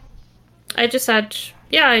I just said,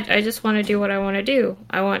 yeah, I just want to do what I want to do.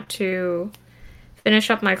 I want to finish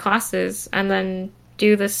up my classes and then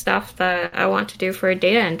do the stuff that I want to do for a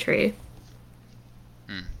data entry.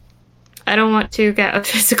 I don't want to get a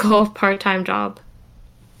physical part-time job.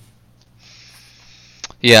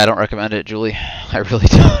 Yeah, I don't recommend it, Julie. I really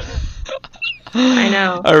don't. I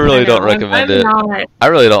know. I really don't recommend it. I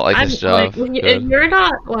really don't like this job. Like, if you're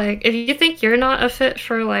not like, if you think you're not a fit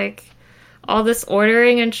for like all this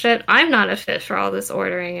ordering and shit, I'm not a fit for all this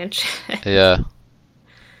ordering and shit. Yeah.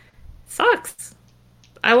 Sucks.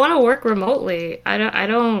 I want to work remotely. I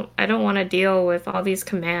don't want to deal with all these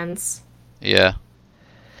commands. Yeah.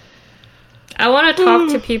 I want to talk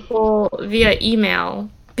to people via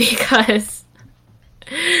email because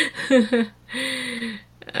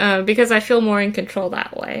I feel more in control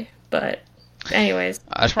that way. But anyways,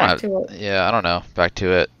 I just back want to to. it. Yeah, I don't know. Back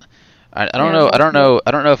to it. I don't Yeah, know. I back don't to it. know.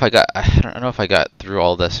 I don't know if I got. I don't know if I got through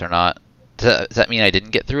all this or not. Does that mean I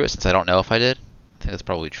didn't get through it since I don't know if I did? I think that's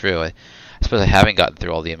probably true. I suppose I haven't gotten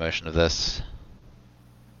through all the emotion of this.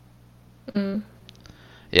 Mm.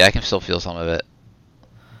 Yeah, I can still feel some of it.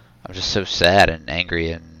 I'm just so sad and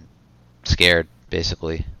angry and scared,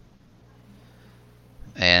 basically.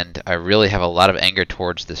 And I really have a lot of anger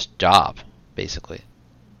towards this job, basically.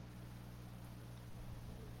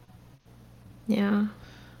 Yeah.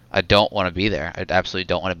 I don't want to be there. I absolutely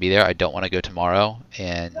don't want to be there. I don't want to go tomorrow,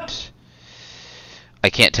 and I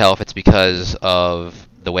can't tell if it's because of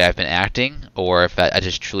the way I've been acting or if I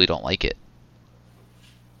just truly don't like it.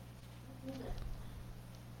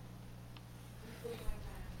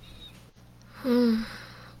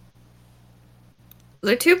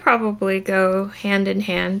 The two probably go hand in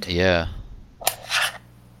hand. Yeah.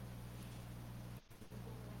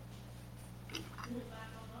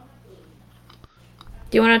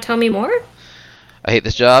 Do you want to tell me more? I hate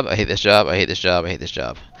this job. I hate this job. I hate this job. I hate this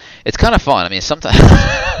job. It's kind of fun. I mean, sometimes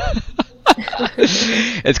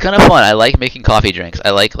it's kind of fun. I like making coffee drinks.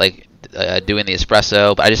 I like doing the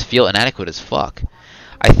espresso, but I just feel inadequate as fuck.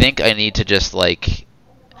 I think I need to just like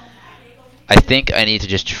I think I need to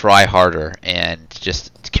just try harder and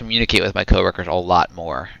just communicate with my coworkers a lot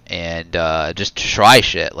more and just try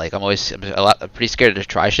shit. Like I'm pretty scared to just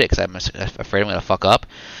try shit because I'm afraid I'm gonna fuck up.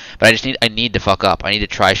 But I need to fuck up. I need to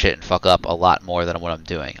try shit and fuck up a lot more than what I'm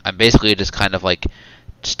doing. I'm basically just kind of like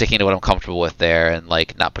sticking to what I'm comfortable with there and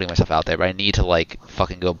like not putting myself out there. But I need to like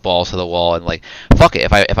fucking go balls to the wall and like fuck it.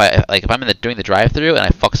 If I'm doing the drive-through and I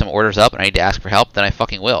fuck some orders up and I need to ask for help, then I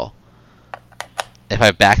fucking will. If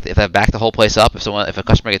I back the whole place up, if a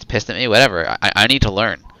customer gets pissed at me, whatever, I need to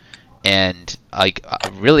learn. And like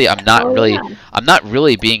really, I'm not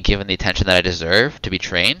really being given the attention that I deserve to be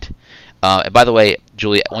trained. And by the way,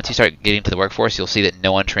 Julie, once you start getting to the workforce, you'll see that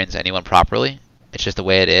no one trains anyone properly. It's just the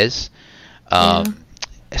way it is.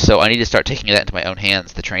 So I need to start taking that into my own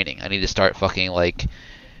hands, the training. I need to start fucking like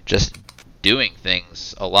just doing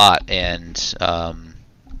things a lot, and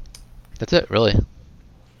that's it, really.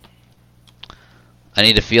 I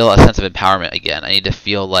need to feel a sense of empowerment again. I need to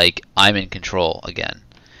feel like I'm in control again,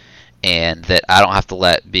 and that I don't have to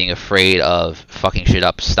let being afraid of fucking shit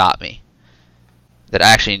up stop me. That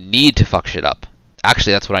I actually need to fuck shit up.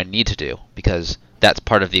 Actually, that's what I need to do, because that's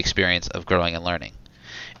part of the experience of growing and learning.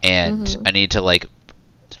 And I need to like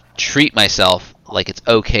treat myself like it's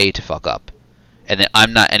okay to fuck up, and that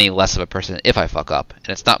I'm not any less of a person if I fuck up, and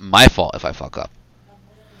it's not my fault if I fuck up.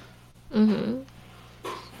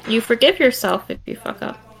 You forgive yourself if you fuck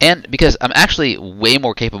up. And because I'm actually way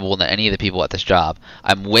more capable than any of the people at this job.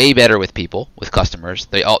 I'm way better with people, with customers.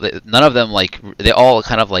 None of them they all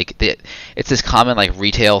kind of like it's this common like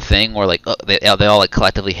retail thing where like they all like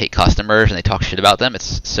collectively hate customers and they talk shit about them.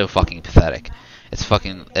 It's so fucking pathetic. It's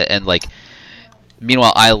fucking and like.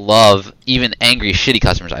 Meanwhile, I love even angry, shitty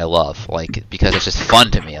customers. I love because it's just fun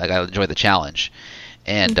to me. Like I enjoy the challenge,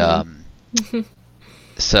 and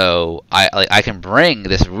so I can bring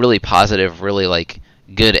this really positive, really like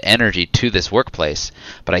good energy to this workplace,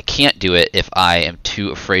 but I can't do it if I am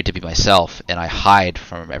too afraid to be myself and I hide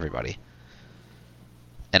from everybody.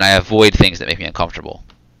 And I avoid things that make me uncomfortable.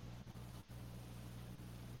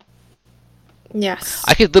 Yes.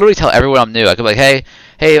 I could literally tell everyone I'm new. I could be like,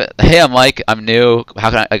 hey, I'm Mike. I'm new. How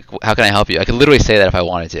can I help you? I could literally say that if I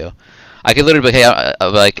wanted to. I could literally be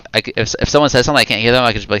like, hey, if someone says something I can't hear them,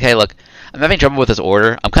 I could just be like, hey, look, I'm having trouble with this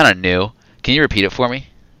order. I'm kind of new. Can you repeat it for me?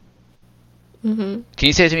 Can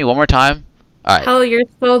you say it to me one more time? All right. Hell, you're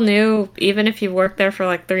still new, even if you've worked there for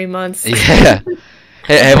like 3 months. Yeah.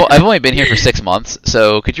 Hey, I've only been here for 6 months,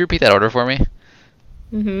 so could you repeat that order for me?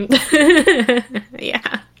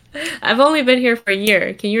 Yeah. I've only been here for a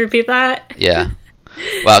year. Can you repeat that? Yeah.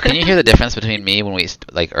 Wow, can you hear the difference between me when we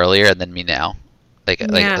like earlier and then me now? Like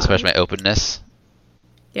especially my openness.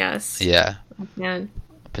 Yes. Yeah. Man.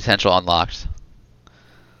 Potential unlocked.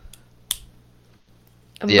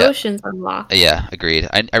 Emotions unlocked. Yeah, agreed.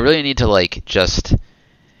 I really need to like just.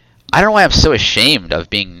 I don't know why I'm so ashamed of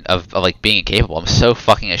being incapable. I'm so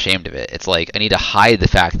fucking ashamed of it. It's like I need to hide the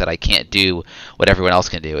fact that I can't do what everyone else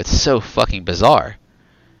can do. It's so fucking bizarre.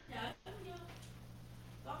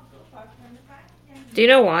 Do you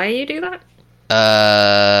know why you do that?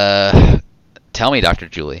 Tell me, Dr.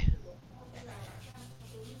 Julie.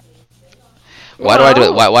 Why do I do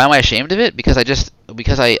it? Well, Why am I ashamed of it? Because yeah.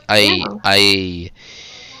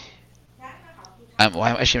 why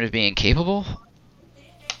am I ashamed of being incapable?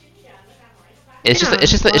 It's just Yeah. Why are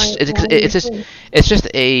you ashamed? it's just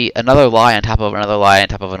a another lie on top of another lie on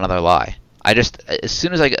top of another lie. I just as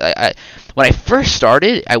soon as when I first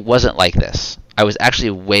started, I wasn't like this. I was actually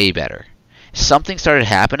way better. Something started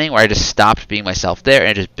happening where I just stopped being myself there and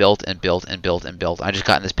it just built and built and built and built. I just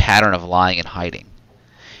got in this pattern of lying and hiding,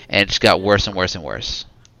 and it just got worse and worse and worse.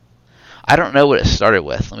 I don't know what it started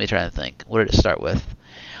with. Let me try and think. What did it start with?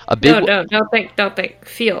 A big No, don't think.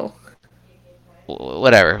 Feel.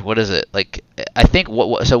 whatever. What is it? Like I think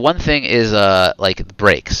so one thing is like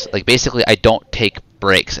breaks. Like basically I don't take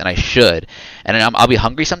breaks and I should. And I'll be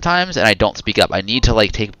hungry sometimes and I don't speak up. I need to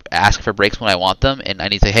like ask for breaks when I want them, and I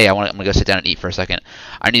need to say, "Hey, I'm going to go sit down and eat for a second."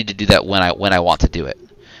 I need to do that when I want to do it.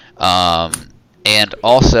 And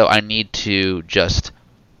also I need to just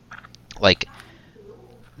like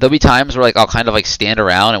there'll be times where like I'll kind of like stand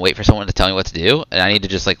around and wait for someone to tell me what to do, and I need to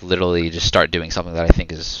just like literally just start doing something that I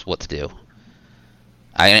think is what to do.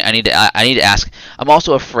 I need to ask. I'm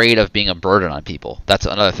also afraid of being a burden on people. That's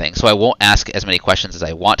another thing. So I won't ask as many questions as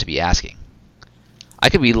I want to be asking. I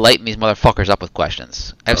could be lighting these motherfuckers up with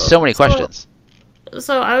questions. I have so many questions.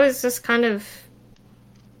 So I was just kind of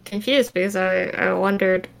confused because I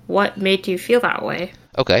wondered what made you feel that way.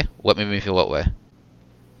 Okay, what made me feel what way?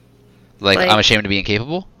 Like I'm Like, ashamed of being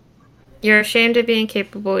capable? you're ashamed of being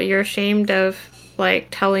capable. You're ashamed of like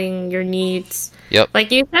telling your needs. Yep.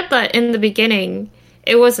 Like you said that in the beginning,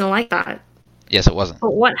 it wasn't like that. Yes, it wasn't.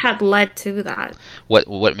 But what had led to that?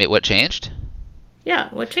 What changed? Yeah,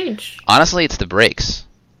 what changed? Honestly, it's the breaks.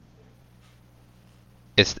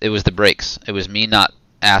 It was the breaks. It was me not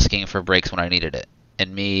asking for breaks when I needed it,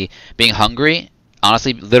 and me being hungry.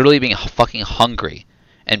 Honestly, literally being fucking hungry,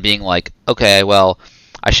 and being like, okay, well,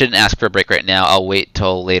 I shouldn't ask for a break right now. I'll wait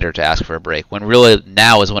till later to ask for a break. When really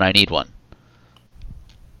now is when I need one.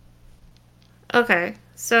 Okay,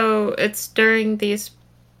 so it's during these,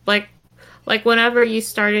 like, like whenever you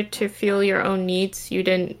started to feel your own needs,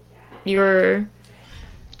 you're,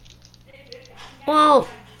 well,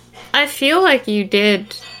 I feel like you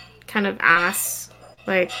did kind of ask,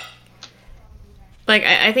 like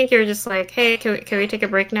I think you're just like, hey, can we take a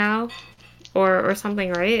break now, or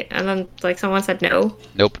something, right? And then like someone said no.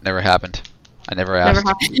 Nope, never happened. I never Never asked.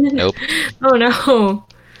 happened. Nope. Oh no.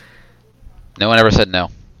 No one ever said no.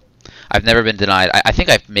 I've never been denied. I think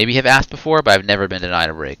I maybe have asked before, but I've never been denied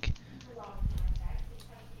a break.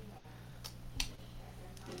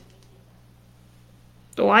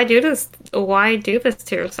 Why do this? Why do this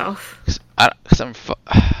to yourself? Cause I'm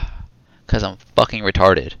fucking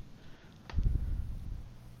retarded.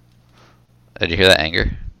 Did you hear that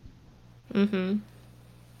anger? Mm-hmm.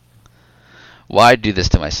 Why do this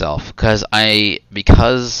to myself? Because I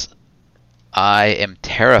am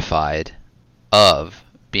terrified of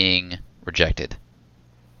being rejected.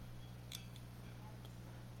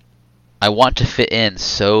 I want to fit in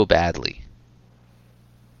so badly.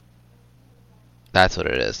 That's what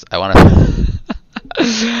it is. I want to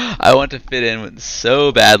I want to fit in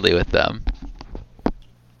so badly with them.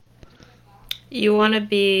 You want to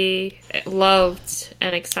be loved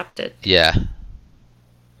and accepted. Yeah.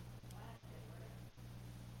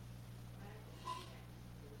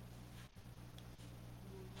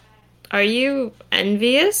 Are you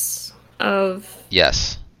envious of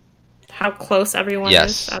Yes. how close everyone is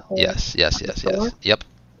Yes. at the, Yes. Yes. at the Yes. store? Yes. Yep.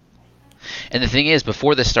 And the thing is,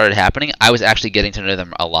 before this started happening, I was actually getting to know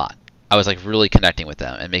them a lot. I was like really connecting with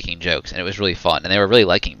them and making jokes, and it was really fun, and they were really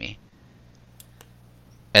liking me.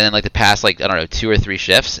 And then like the past like I don't know 2 or 3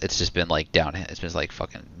 shifts, it's just been like downhill. It's been like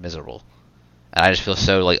fucking miserable, and I just feel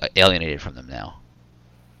so like alienated from them now.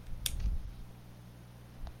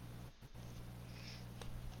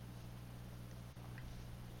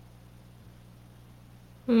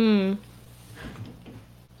 Hmm.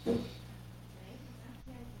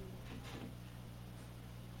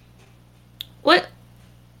 What?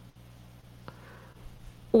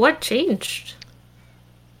 What changed?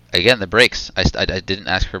 Again, the breaks. I didn't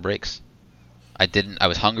ask for breaks. I didn't. I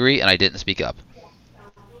was hungry and I didn't speak up.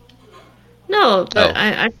 No, but Oh,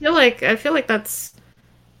 I feel like that's.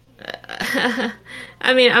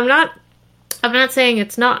 I mean, I'm not saying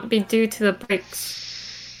it's not be due to the breaks.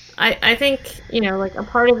 I think like a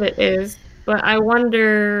part of it is, but I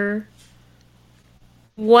wonder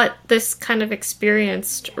what this kind of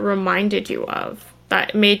experience reminded you of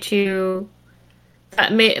that made you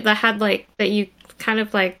that had like that you kind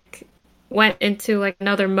of like went into like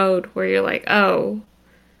another mode where you're like, oh,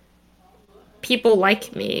 people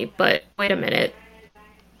like me, but wait a minute,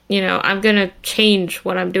 I'm gonna change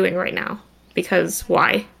what I'm doing right now. Because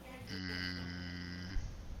why? Mm,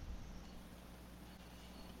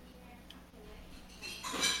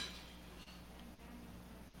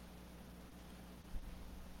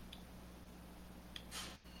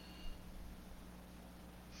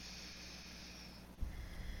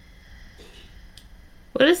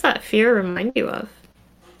 What does that fear remind you of?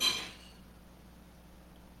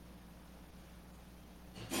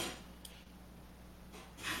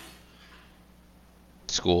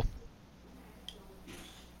 school.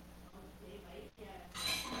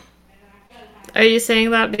 Are you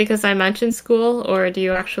saying that because I mentioned school, or do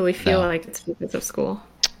you actually feel No. like it's because of school?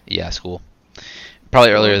 Yeah, school. School.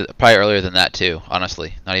 Probably earlier than that too,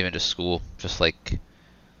 honestly. Not even just school, just like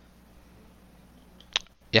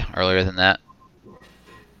yeah, earlier than that.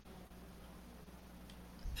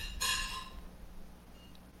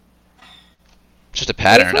 It's just a We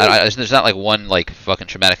pattern. can, There's not like one like fucking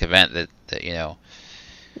traumatic event that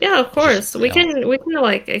yeah, of it's just course. We can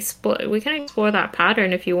like explore that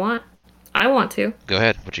pattern if you want. I want to. go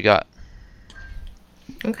ahead. What you got?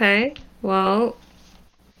 Okay. Well,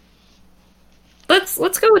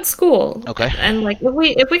 let's go with school. Okay. And like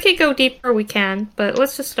if we could go deeper, we can, but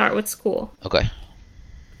let's just start with school. Okay.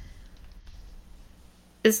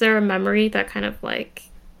 Is there a memory that kind of like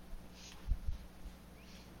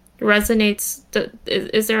resonates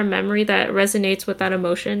is there a memory that resonates with that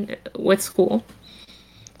emotion with school?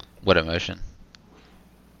 What emotion?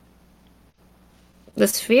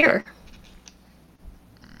 This fear.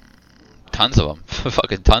 Tons of them.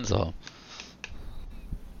 Fucking tons of them.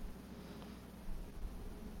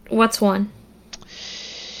 What's one?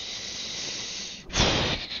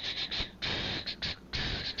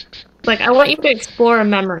 Like I want you to explore a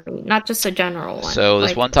memory, not just a general one. So this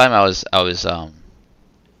Like one time I was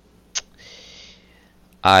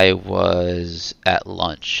at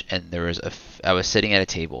lunch and I was sitting at a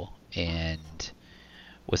table and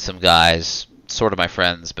with some guys, sort of my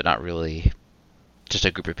friends, but not really, just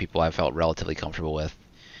a group of people I felt relatively comfortable with.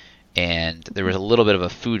 And there was a little bit of a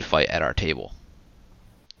food fight at our table.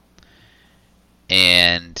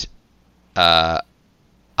 And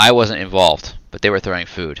I wasn't involved, but they were throwing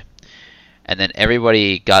food. And then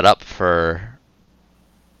everybody got up for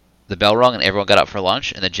the bell rung, and everyone got up for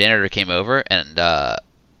lunch. And the janitor came over, and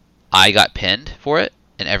I got pinned for it,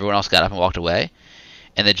 and everyone else got up and walked away.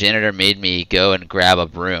 And the janitor made me go and grab a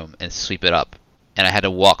broom and sweep it up. And I had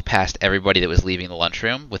to walk past everybody that was leaving the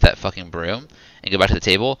lunchroom with that fucking broom and go back to the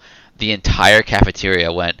table. The entire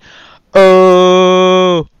cafeteria went,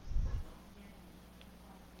 "Oh!"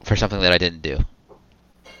 for something that I didn't do.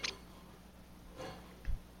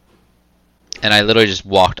 And I literally just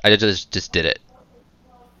walked. I just did it.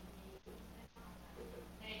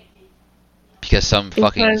 Because some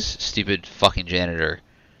fucking because stupid fucking janitor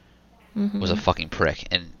was a Mhm. fucking prick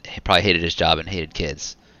and he probably hated his job and hated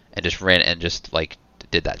kids and just ran and just like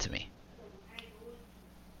did that to me.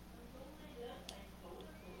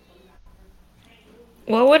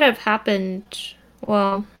 What would have happened?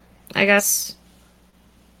 Well, I guess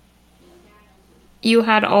you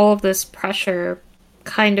had all of this pressure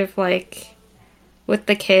kind of like with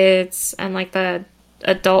the kids and like the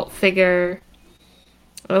adult figure.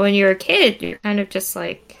 But when you're a kid, you're kind of just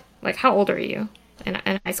like how old are you? In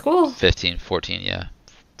high school? 15, 14, yeah.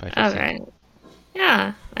 Probably 15. Okay.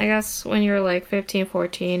 Yeah, I guess when you're like 15,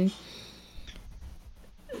 14,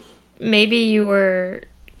 maybe you were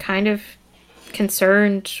kind of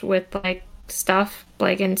concerned with like stuff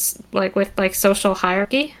like like with like social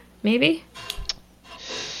hierarchy, maybe?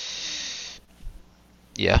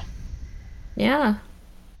 Yeah. Yeah.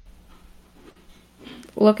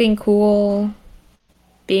 Looking cool,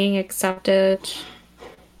 being accepted.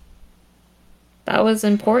 That was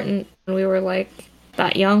important when we were like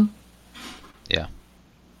that young. Yeah.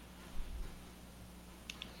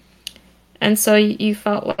 And so you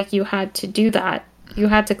felt like you had to do that. You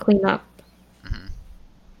had to clean up Hmm.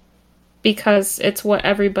 because that's what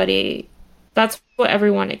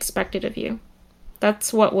everyone expected of you.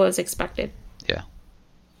 That's what was expected. Yeah.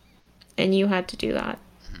 And you had to do that.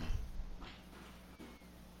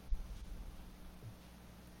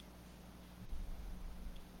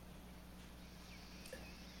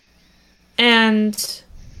 And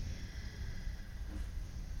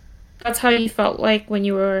that's how you felt like when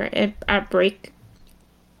you were at break.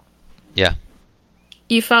 Yeah.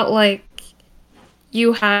 You felt like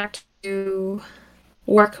you had to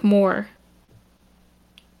work more.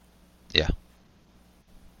 Yeah.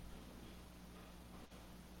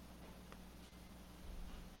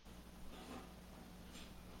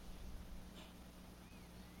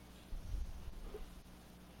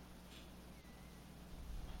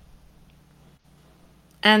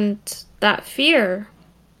 And that fear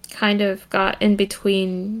kind of got in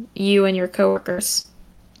between you and your coworkers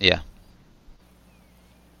Yeah.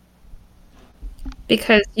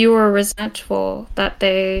 because you were resentful that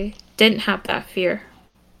they didn't have that fear.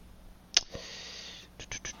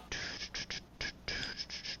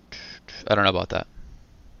 I don't know about that.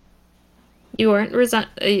 You weren't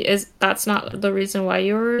that's not the reason why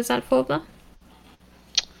you were resentful of them?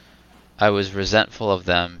 I was resentful of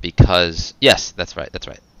them because yes, that's right. That's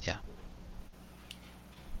right. Yeah.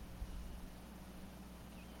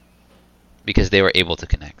 Because they were able to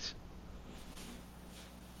connect.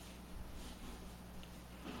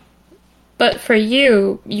 But for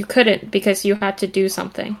you, you couldn't because you had to do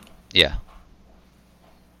something. Yeah.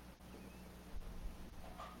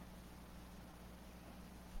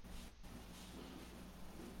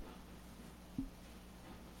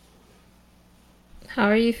 How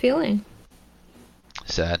are you feeling?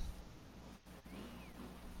 Sad.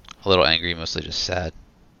 A little angry, mostly just sad.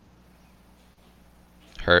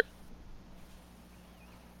 Hurt.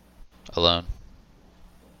 Alone.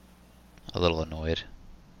 A little annoyed.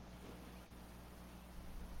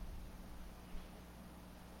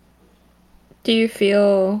 Do you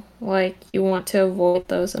feel like you want to avoid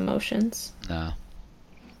those emotions? No.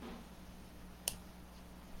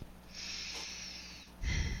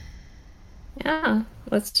 Yeah,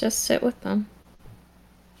 let's just sit with them.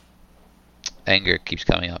 Anger keeps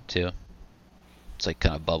coming up too. It's like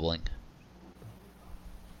kind of bubbling.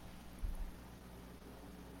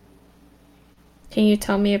 Can you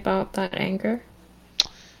tell me about that anger?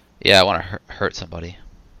 Yeah, I want to hurt somebody.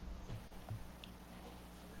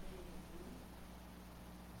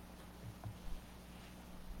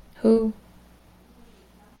 Who?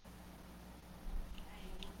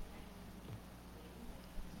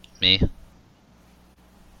 Me.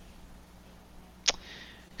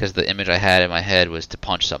 Because the image I had in my head was to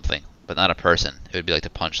punch something, but not a person. It would be like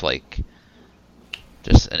to punch like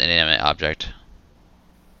just an inanimate object.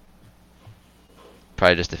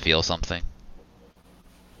 Probably just to feel something.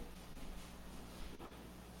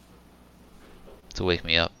 To wake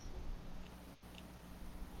me up.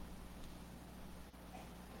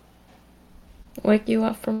 Wake you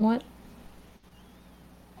up from what?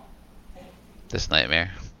 This nightmare.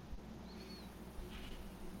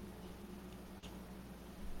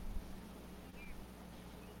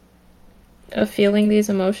 Of feeling these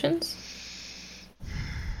emotions?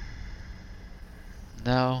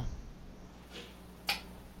 No.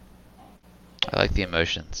 I like the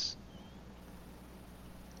emotions.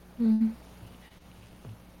 Mm.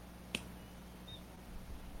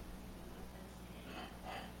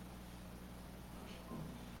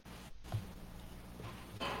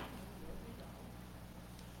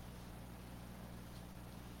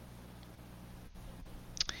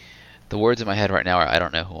 The words in my head right now are I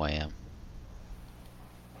don't know who I am.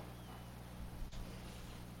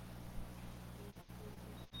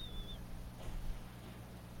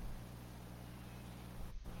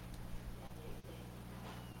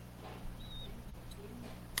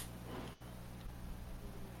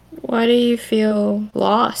 Why do you feel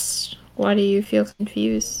lost? Why do you feel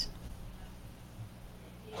confused?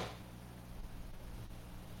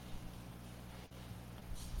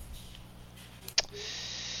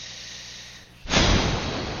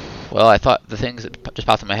 Well, I thought the things that just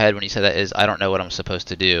popped in my head when you said that is I don't know what I'm supposed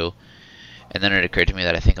to do. And then it occurred to me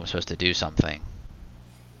that I think I'm supposed to do something.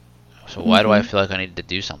 So why do I feel like I need to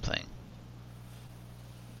do something?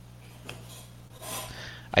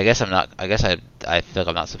 I guess I'm not. I guess I feel like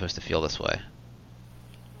I'm not supposed to feel this way.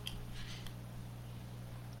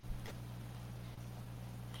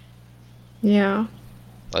 Yeah.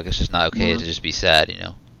 Like it's just not okay to just be sad, you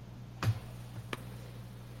know.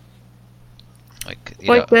 Like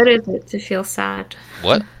What good is it to feel sad?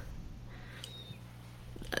 What?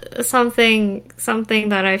 Something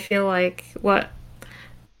that I feel like I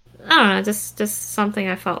don't know, just something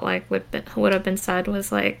I felt like would have been said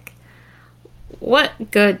was like,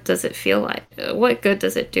 what good does it feel like? What good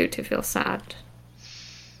does it do to feel sad?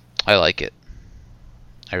 I like it.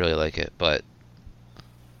 I really like it, but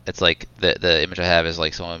it's like the image I have is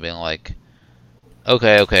like someone being like,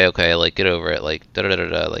 okay, like get over it, like da da da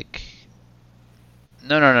da, like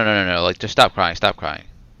no, like just stop crying.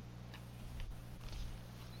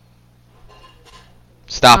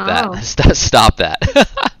 Stop that. Stop that.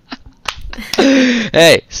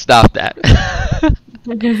 Hey, stop that.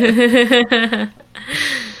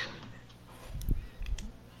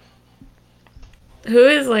 Who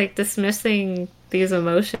is like dismissing these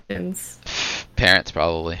emotions? Parents,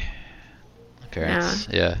 probably. Parents,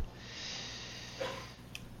 yeah.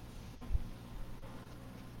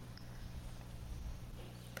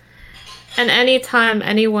 And anytime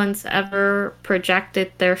anyone's ever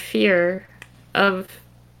projected their fear of,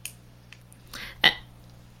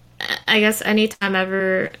 I guess anytime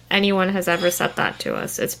ever anyone has ever said that to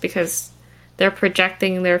us, it's because they're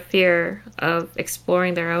projecting their fear of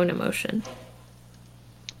exploring their own emotion.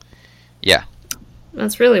 Yeah.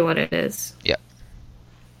 That's really what it is. Yeah.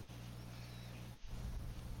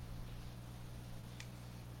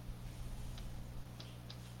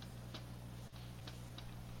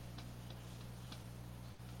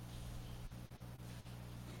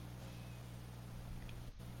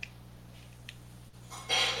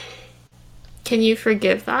 Can you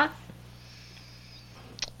forgive that?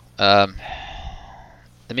 Let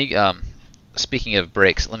me speaking of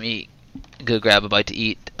breaks, let me go grab a bite to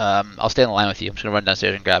eat. I'll stay on the line with you. I'm just gonna run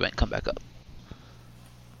downstairs and grab it and come back up.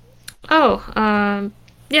 Oh,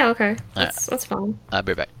 yeah, okay. That's fine. I'll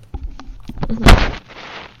be right back. Mm-hmm.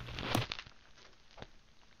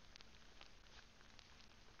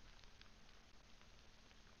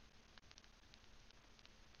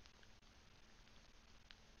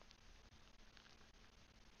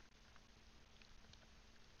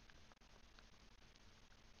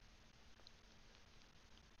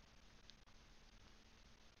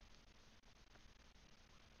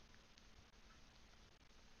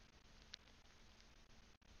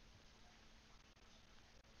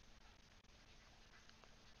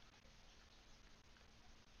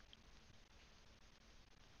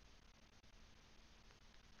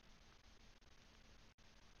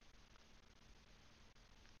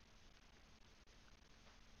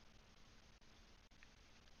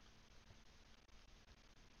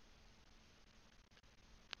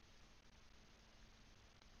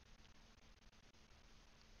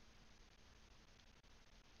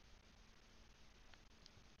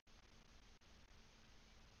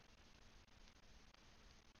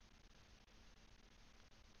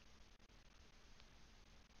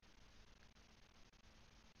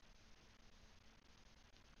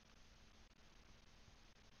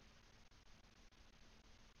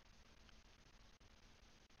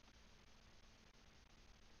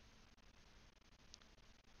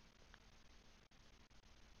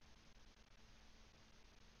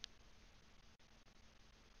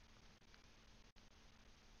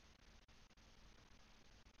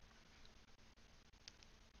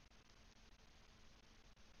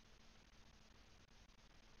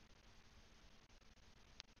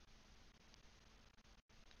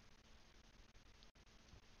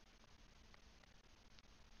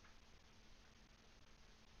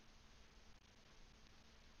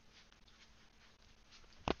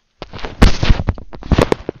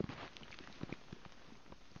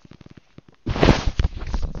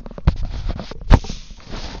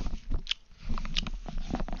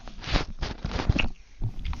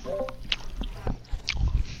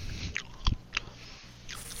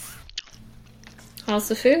 How's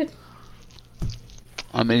the food?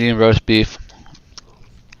 I'm eating roast beef.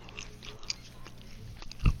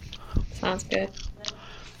 Sounds good.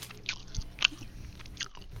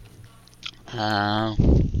 I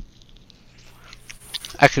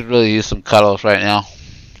could really use some cuddles right now.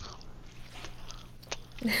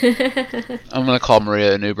 I'm gonna call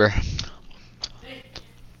Maria an Uber.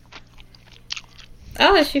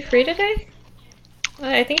 Oh, is she free today?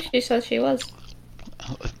 I think she said she was.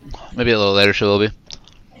 Maybe a little later she will be.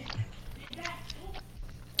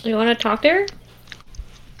 You want to talk to her?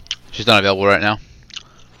 She's not available right now.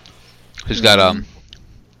 She's got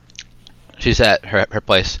she's at her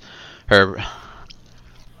place. Her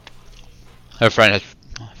friend has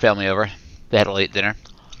family over. They had a late dinner.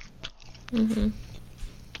 Mm-hmm.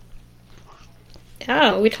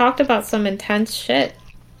 Yeah, we talked about some intense shit.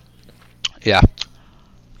 Yeah.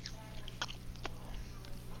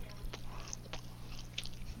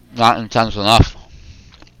 Not intense enough.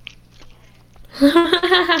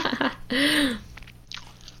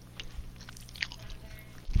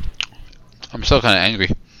 I'm still kind of angry.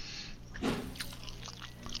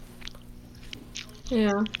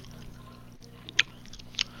 Yeah.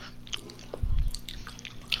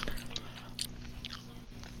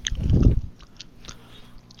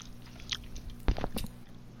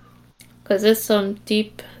 Because it's some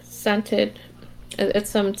it's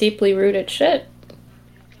some deeply rooted shit.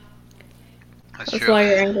 That's true. why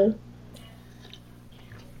you're angry.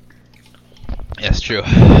 Yeah, it's true.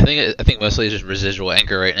 I think mostly it's just residual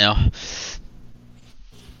anger right now.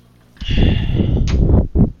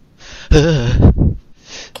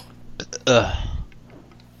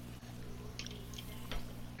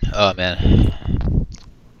 Oh man.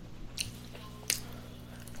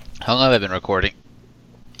 How long have I been recording?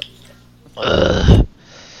 I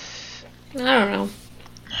don't know.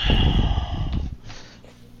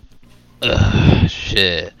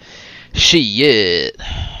 Shit. Shit.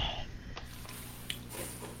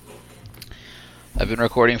 I've been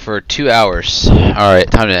recording for 2 hours. Alright,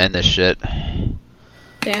 time to end this shit.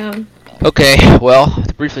 Damn. Okay, well,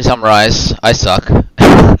 to briefly summarize, I suck.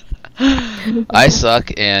 I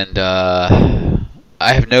suck, and I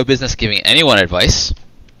have no business giving anyone advice.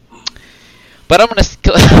 But I'm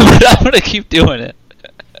gonna keep doing it.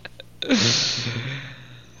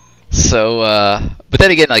 So, but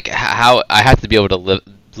then again, like, how I have to be able to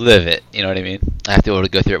live it. You know what I mean? I have to be able to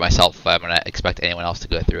go through it myself if I'm gonna expect anyone else to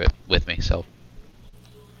go through it with me. So.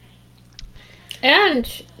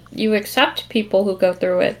 And you accept people who go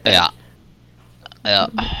through it. Yeah. Yeah.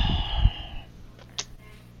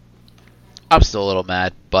 I'm still a little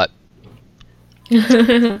mad, but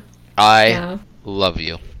I love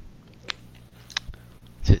you.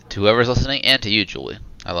 To whoever's listening, and to you, Julie.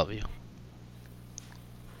 I love you.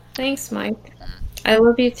 Thanks, Mike. I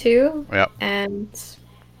love you too. Yep. And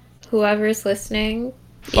whoever's listening,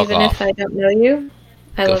 Fuck even off. if I don't know you,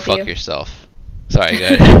 I Go love fuck you. yourself. Sorry,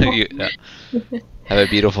 guys. Have a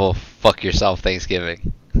beautiful fuck yourself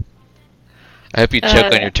Thanksgiving. I hope you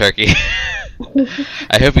choke on your turkey.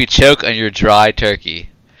 I hope you choke on your dry turkey.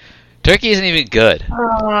 Turkey isn't even good.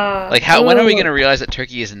 Like, when are we going to realize that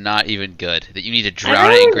turkey is not even good? That you need to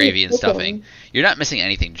drown it in gravy and stuffing? You're not missing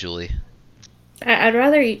anything, Julie. I'd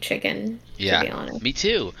rather eat chicken, Yeah, to be honest. me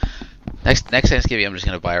too. Next Thanksgiving, I'm just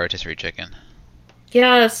going to buy a rotisserie chicken.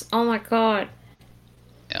 Yes, oh my god.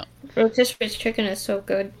 Yeah. Rotisserie chicken is so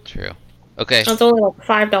good. True. Okay. It's only like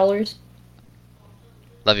 $5.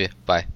 Love you. Bye.